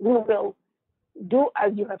we will do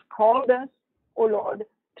as you have called us, oh Lord,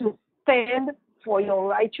 to stand for your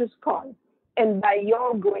righteous cause. And by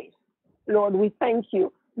your grace, Lord, we thank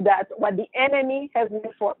you that what the enemy has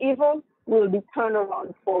meant for evil will be turned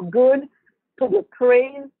around for good, to the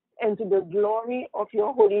praise and to the glory of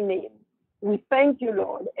your holy name. We thank you,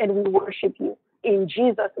 Lord, and we worship you in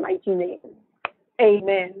Jesus' mighty name.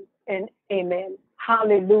 Amen and amen.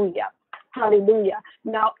 Hallelujah. Hallelujah.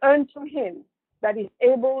 Now unto him that is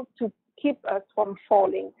able to keep us from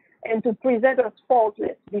falling and to present us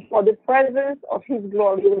faultless before the presence of his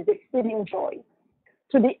glory with exceeding joy.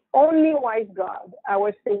 To the only wise God,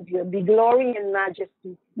 our Savior, be glory and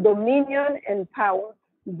majesty, dominion and power,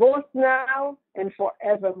 both now and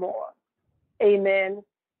forevermore. Amen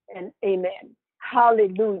and amen.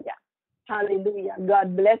 Hallelujah. Hallelujah.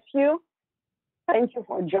 God bless you. Thank you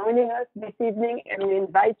for joining us this evening, and we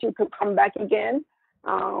invite you to come back again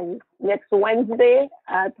next Wednesday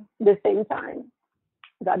at the same time.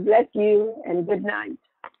 God bless you and good night.